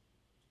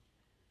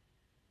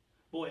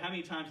 Boy, how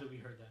many times have we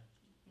heard that?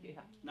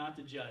 Yeah. Not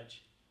to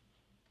judge.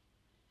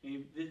 I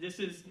mean, this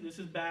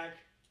is back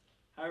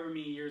however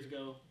many years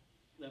ago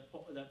that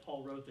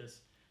Paul wrote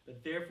this.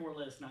 But therefore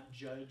let us not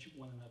judge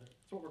one another.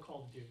 That's what we're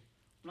called to do.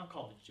 We're not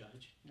called to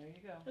judge. There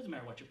you go. Doesn't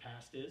matter what your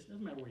past is.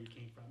 Doesn't matter where you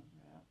came from.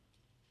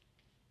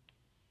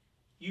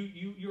 Yeah.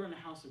 You're in the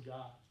house of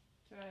God.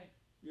 That's right.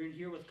 You're in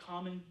here with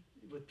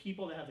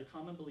people that have the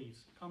common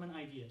beliefs, common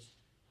ideas.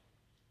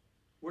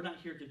 We're not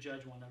here to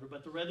judge one another,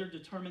 but to rather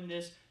determine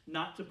this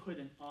not to put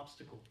an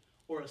obstacle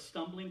or a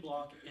stumbling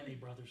block in a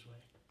brother's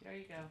way. There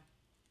you go.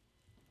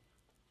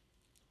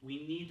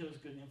 We need those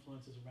good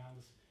influences around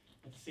us.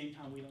 At the same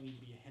time, we don't need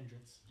to be a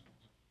hindrance.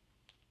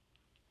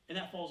 And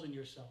that falls on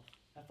yourself.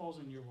 That falls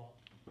on your walk.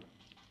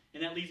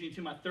 And that leads me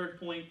to my third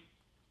point.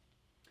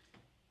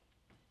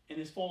 And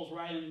this falls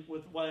right in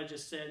with what I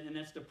just said, and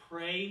that's to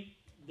pray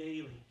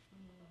daily.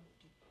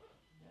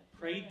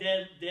 Pray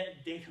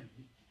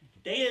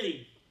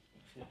daily.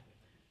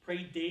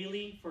 Pray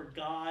daily for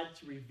God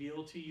to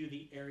reveal to you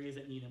the areas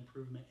that need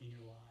improvement in your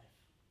life.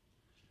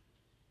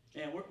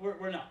 And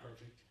we're not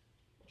perfect.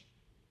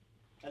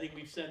 I think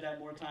we've said that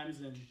more times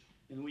than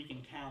we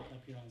can count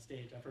up here on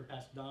stage. I've heard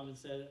Pastor Donovan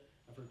say it.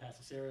 I've heard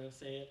Pastor Sarah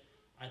say it.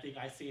 I think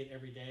I say it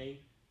every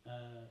day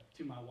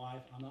to my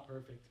wife. I'm not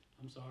perfect.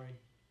 I'm sorry.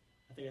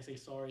 I think I say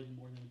sorry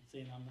more than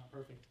saying I'm not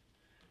perfect.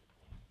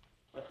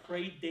 But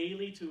pray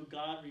daily to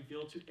God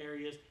reveal to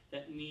areas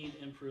that need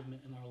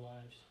improvement in our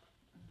lives.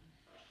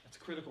 That's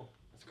critical.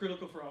 That's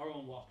critical for our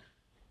own walk.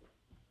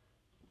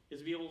 Is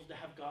to be able to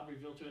have God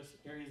reveal to us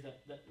areas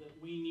that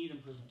we need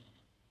improvement.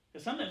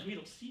 Because sometimes we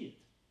don't see it.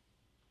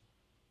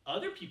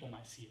 Other people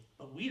might see it,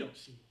 but we don't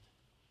see it.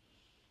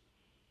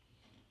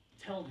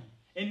 Tell him.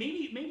 And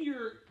maybe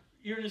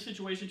you're in a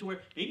situation to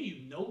where maybe you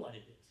know what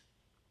it is.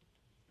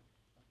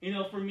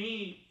 For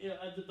me,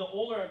 the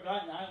older I've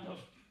gotten, I don't know.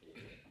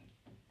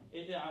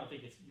 I don't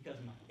think it's because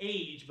of my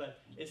age, but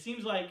it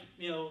seems like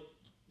the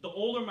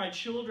older my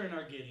children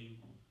are getting,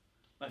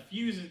 my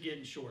fuse is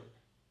getting shorter.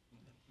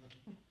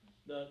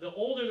 The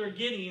older they're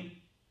getting,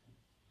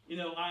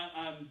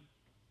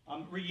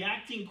 I'm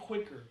reacting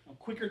quicker. I'm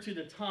quicker to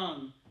the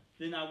tongue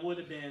than I would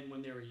have been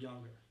when they were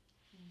younger.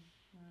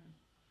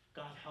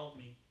 God, help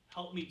me.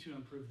 Help me to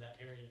improve that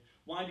area.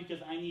 Why?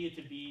 Because I needed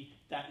to be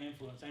that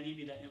influence. I need to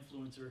be that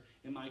influencer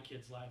in my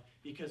kids' life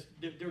because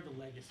they're the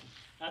legacy.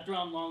 After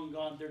I'm long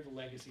gone, they're the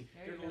legacy.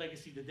 They're the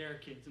legacy to their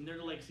kids, and they're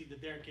the legacy to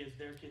their kids,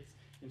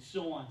 and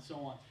so on, so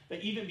on. But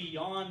even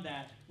beyond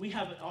that, we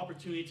have an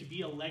opportunity to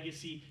be a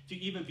legacy to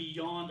even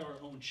beyond our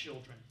own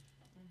children.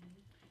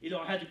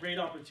 I had a great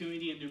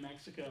opportunity in New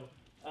Mexico.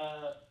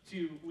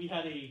 We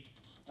had a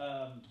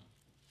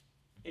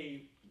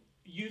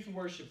youth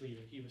worship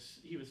leader. He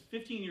was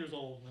 15 years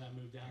old when I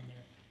moved down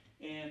there,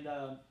 and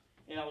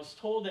And I was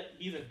told that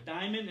he's a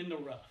diamond in the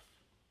rough.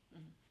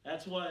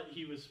 That's what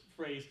he was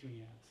phrased to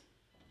me as.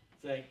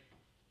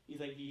 He's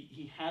like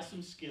he has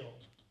some skill,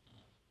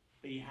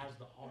 but he has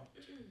the heart.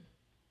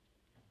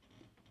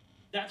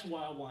 That's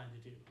what I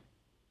wanted to do.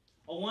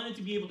 I wanted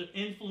to be able to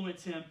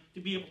influence him,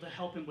 to be able to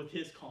help him with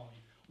his calling.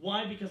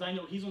 Why? Because I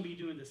know he's going to be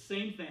doing the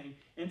same thing,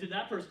 and to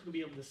that person will be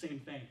able to do the same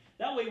thing.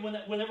 That way,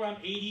 whenever I'm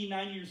 80,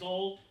 90 years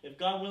old, if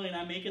God willing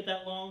I make it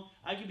that long,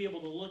 I can be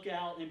able to look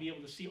out and be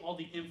able to see all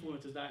the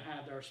influences that I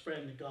have that are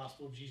spreading the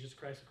gospel of Jesus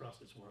Christ across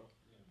this world.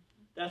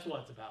 That's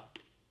what it's about.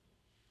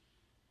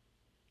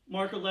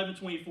 Mark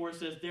 11:24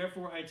 says,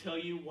 "Therefore I tell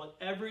you,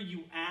 whatever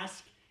you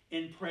ask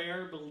in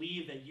prayer,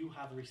 believe that you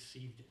have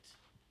received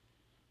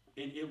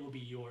it, and it will be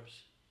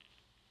yours."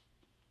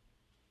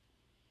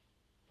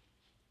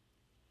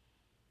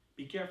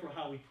 Be careful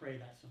how we pray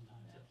that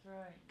sometimes. That's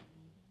right.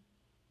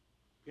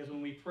 Because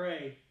when we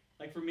pray,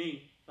 like for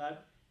me, if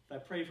I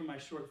pray for my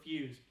short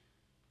fuse,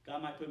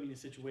 God might put me in a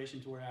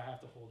situation to where I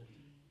have to hold it.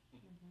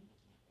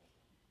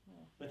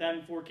 With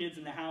having 4 kids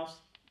in the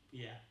house,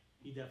 yeah,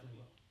 he definitely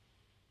will.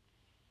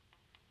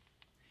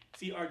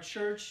 See, our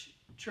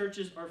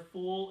churches are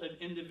full of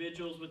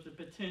individuals with the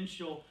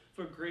potential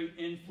for great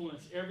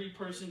influence. Every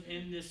person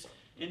in this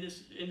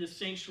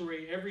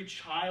sanctuary, every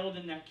child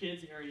in that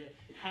kids area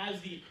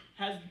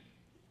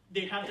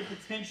they have the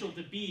potential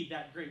to be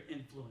that great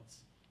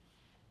influence.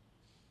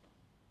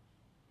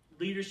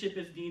 Leadership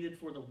is needed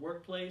for the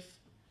workplace,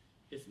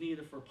 it's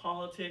needed for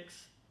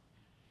politics,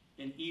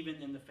 and even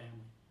in the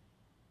family.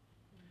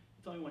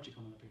 Tell me what you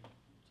coming up here.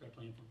 Start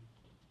playing for me.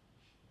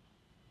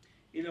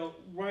 You know,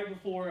 right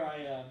before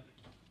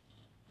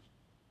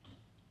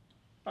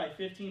probably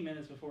 15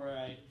 minutes before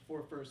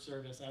first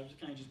service, I was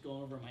just kind of just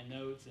going over my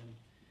notes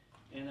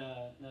and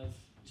I was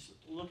just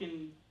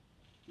looking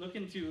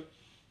to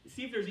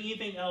see if there's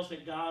anything else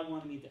that God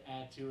wanted me to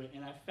add to it.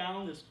 And I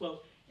found this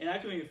quote, and I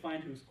couldn't even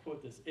find whose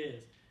quote this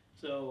is.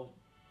 So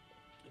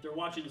if they're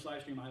watching this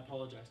live stream, I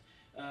apologize.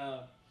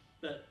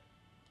 But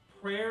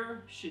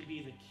prayer should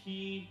be the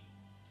key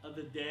of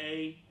the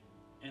day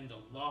and the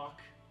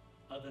lock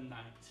of the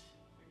night.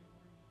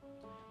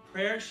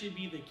 Prayer should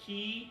be the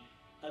key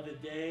of the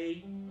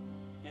day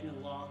and the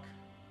lock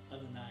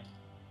of the night.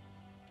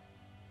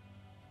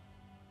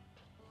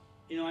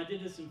 You know, I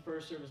did this in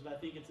first service, but I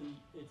think it's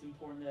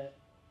important that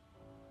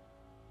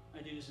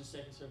I do this in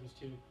second service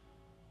too.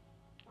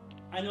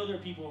 I know there are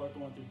people who are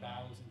going through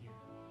battles in here.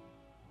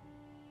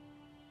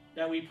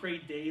 That we pray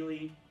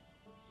daily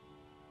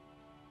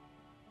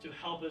to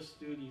help us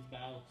through these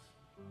battles.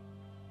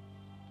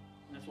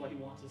 And that's what he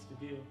wants us to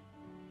do.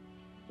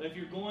 But if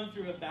you're going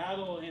through a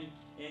battle and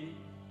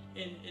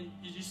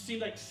it just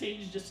seems like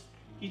Satan's just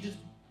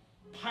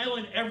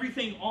piling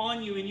everything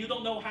on you, and you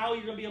don't know how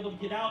you're going to be able to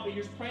get out, but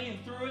you're just praying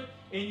through it,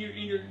 and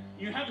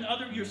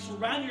you're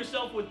surrounding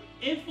yourself with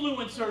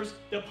influencers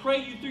that pray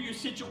you through your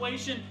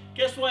situation.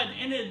 Guess what? At the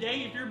end of the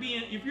day, if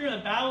you're in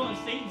a battle and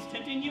Satan's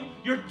tempting you,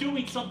 you're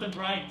doing something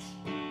right.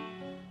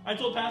 I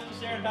told Pastor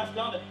Sarah and Pastor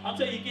Don that, I'll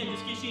tell you again,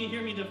 just in case you didn't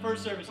hear me in the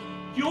first service,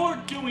 you're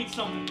doing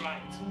something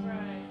right.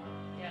 Right.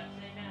 Yes,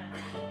 amen.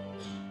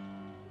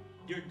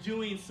 You're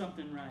doing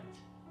something right.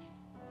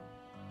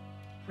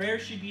 Prayer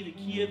should be the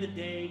key of the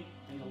day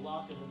and the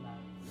lock of the night.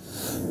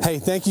 Hey,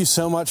 thank you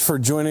so much for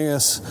joining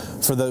us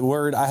for the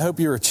word. I hope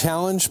you were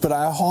challenged, but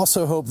I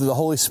also hope that the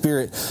Holy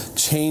Spirit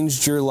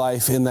changed your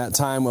life in that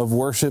time of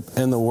worship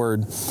and the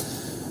word.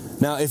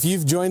 Now, if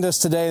you've joined us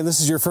today and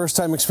this is your first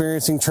time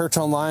experiencing church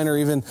online or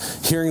even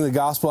hearing the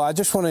gospel, I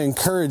just want to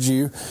encourage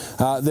you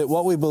that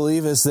what we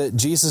believe is that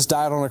Jesus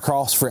died on a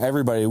cross for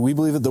everybody. We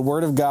believe that the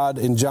Word of God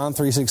in John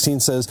 3:16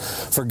 says,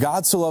 "For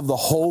God so loved the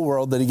whole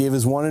world that He gave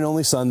His one and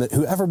only Son, that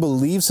whoever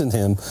believes in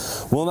Him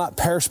will not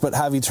perish but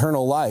have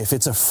eternal life."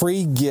 It's a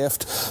free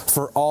gift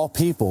for all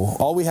people.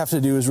 All we have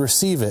to do is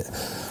receive it.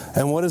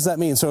 And what does that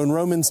mean? So in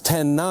Romans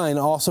 10:9,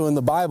 also in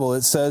the Bible,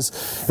 it says,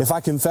 "If I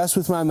confess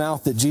with my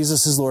mouth that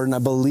Jesus is Lord and I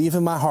believe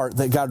in my heart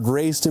that God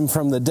raised Him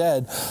from the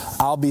dead,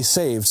 I'll be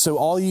saved." So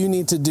all you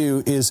need to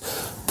do is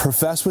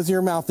profess with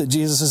your mouth that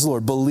Jesus is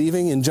Lord,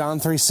 believing in John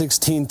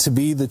 3:16 to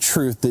be the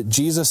truth, that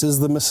Jesus is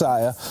the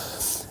Messiah,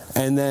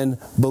 and then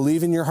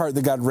believe in your heart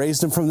that God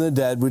raised Him from the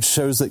dead, which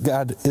shows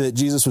that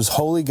Jesus was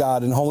holy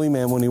God and holy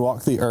man when He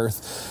walked the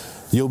earth.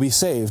 You'll be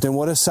saved. And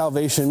what does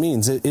salvation mean?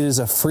 It is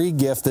a free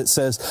gift that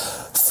says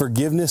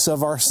forgiveness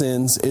of our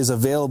sins is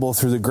available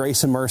through the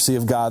grace and mercy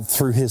of God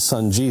through His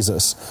Son,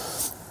 Jesus.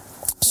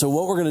 So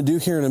what we're going to do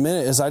here in a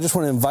minute is I just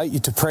want to invite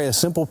you to pray a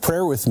simple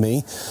prayer with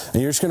me,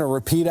 and you're just going to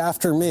repeat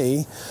after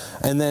me.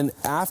 And then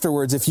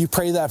afterwards, if you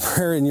pray that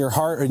prayer in your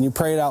heart and you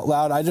pray it out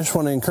loud, I just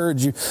want to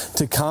encourage you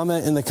to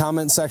comment in the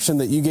comment section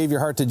that you gave your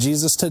heart to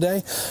Jesus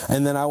today.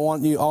 And then I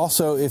want you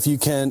also, if you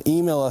can,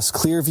 email us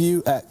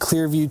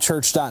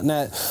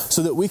ClearView@clearviewchurch.net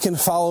so that we can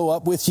follow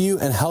up with you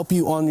and help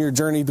you on your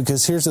journey.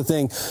 Because here's the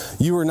thing,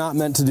 you are not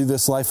meant to do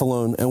this life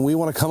alone, and we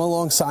want to come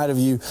alongside of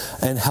you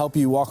and help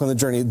you walk on the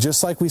journey.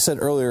 Just like we said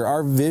earlier,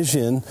 our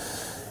vision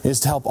is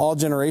to help all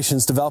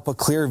generations develop a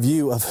clear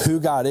view of who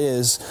God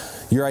is,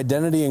 your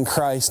identity in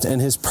Christ,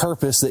 and His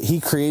purpose that He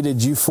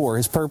created you for,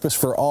 His purpose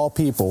for all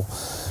people.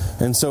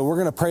 And so we're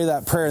going to pray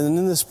that prayer. And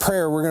in this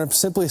prayer, we're going to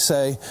simply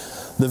say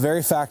the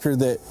very factor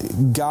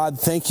that, God,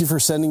 thank you for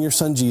sending your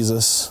Son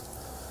Jesus,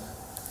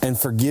 and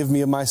forgive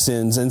me of my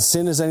sins. And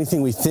sin is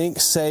anything we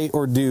think, say,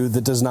 or do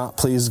that does not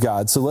please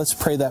God. So let's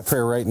pray that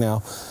prayer right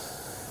now.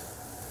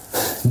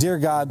 Dear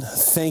God,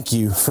 thank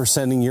you for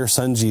sending your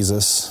Son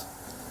Jesus.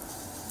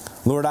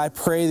 Lord, I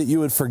pray that you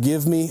would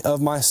forgive me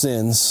of my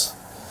sins,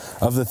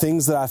 of the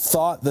things that I've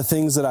thought, the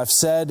things that I've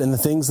said, and the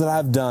things that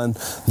I've done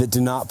that do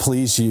not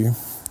please you.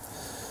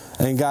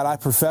 And God, I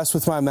profess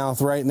with my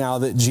mouth right now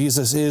that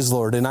Jesus is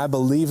Lord, and I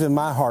believe in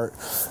my heart,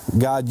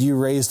 God, you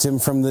raised him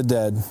from the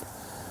dead.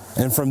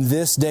 And from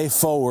this day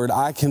forward,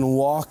 I can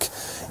walk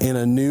in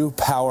a new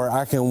power.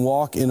 I can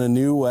walk in a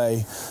new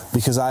way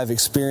because I've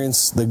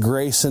experienced the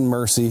grace and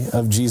mercy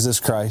of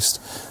Jesus Christ.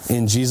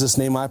 In Jesus'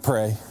 name I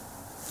pray.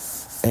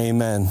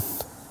 Amen.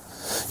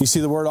 You see,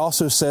 the word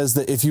also says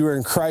that if you are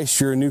in Christ,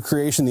 you're a new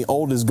creation. The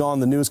old is gone,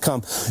 the new has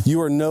come. You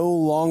are no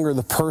longer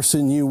the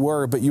person you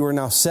were, but you are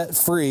now set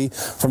free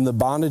from the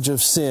bondage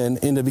of sin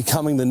into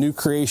becoming the new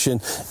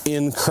creation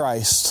in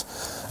Christ.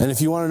 And if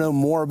you want to know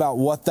more about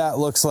what that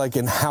looks like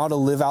and how to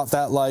live out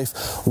that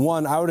life,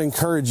 one, I would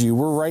encourage you.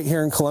 We're right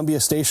here in Columbia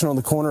Station on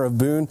the corner of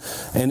Boone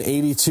and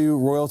 82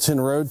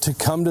 Royalton Road to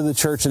come to the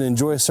church and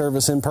enjoy a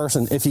service in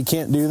person. If you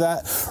can't do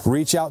that,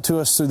 reach out to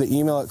us through the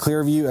email at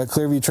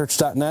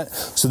clearviewchurch.net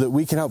so that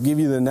we can help give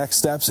you the next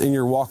steps in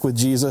your walk with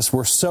Jesus.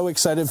 We're so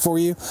excited for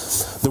you.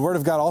 The Word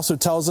of God also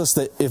tells us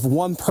that if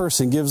one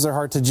person gives their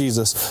heart to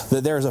Jesus,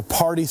 that there's a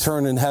party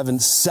thrown in heaven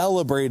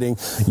celebrating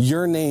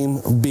your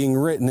name being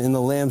written in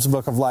the Lamb's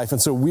Book of Life.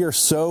 And so we are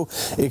so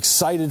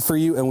excited for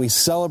you, and we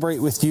celebrate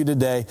with you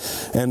today,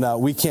 and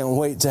we can't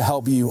wait to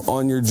help you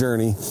on your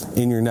journey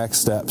in your next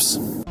steps.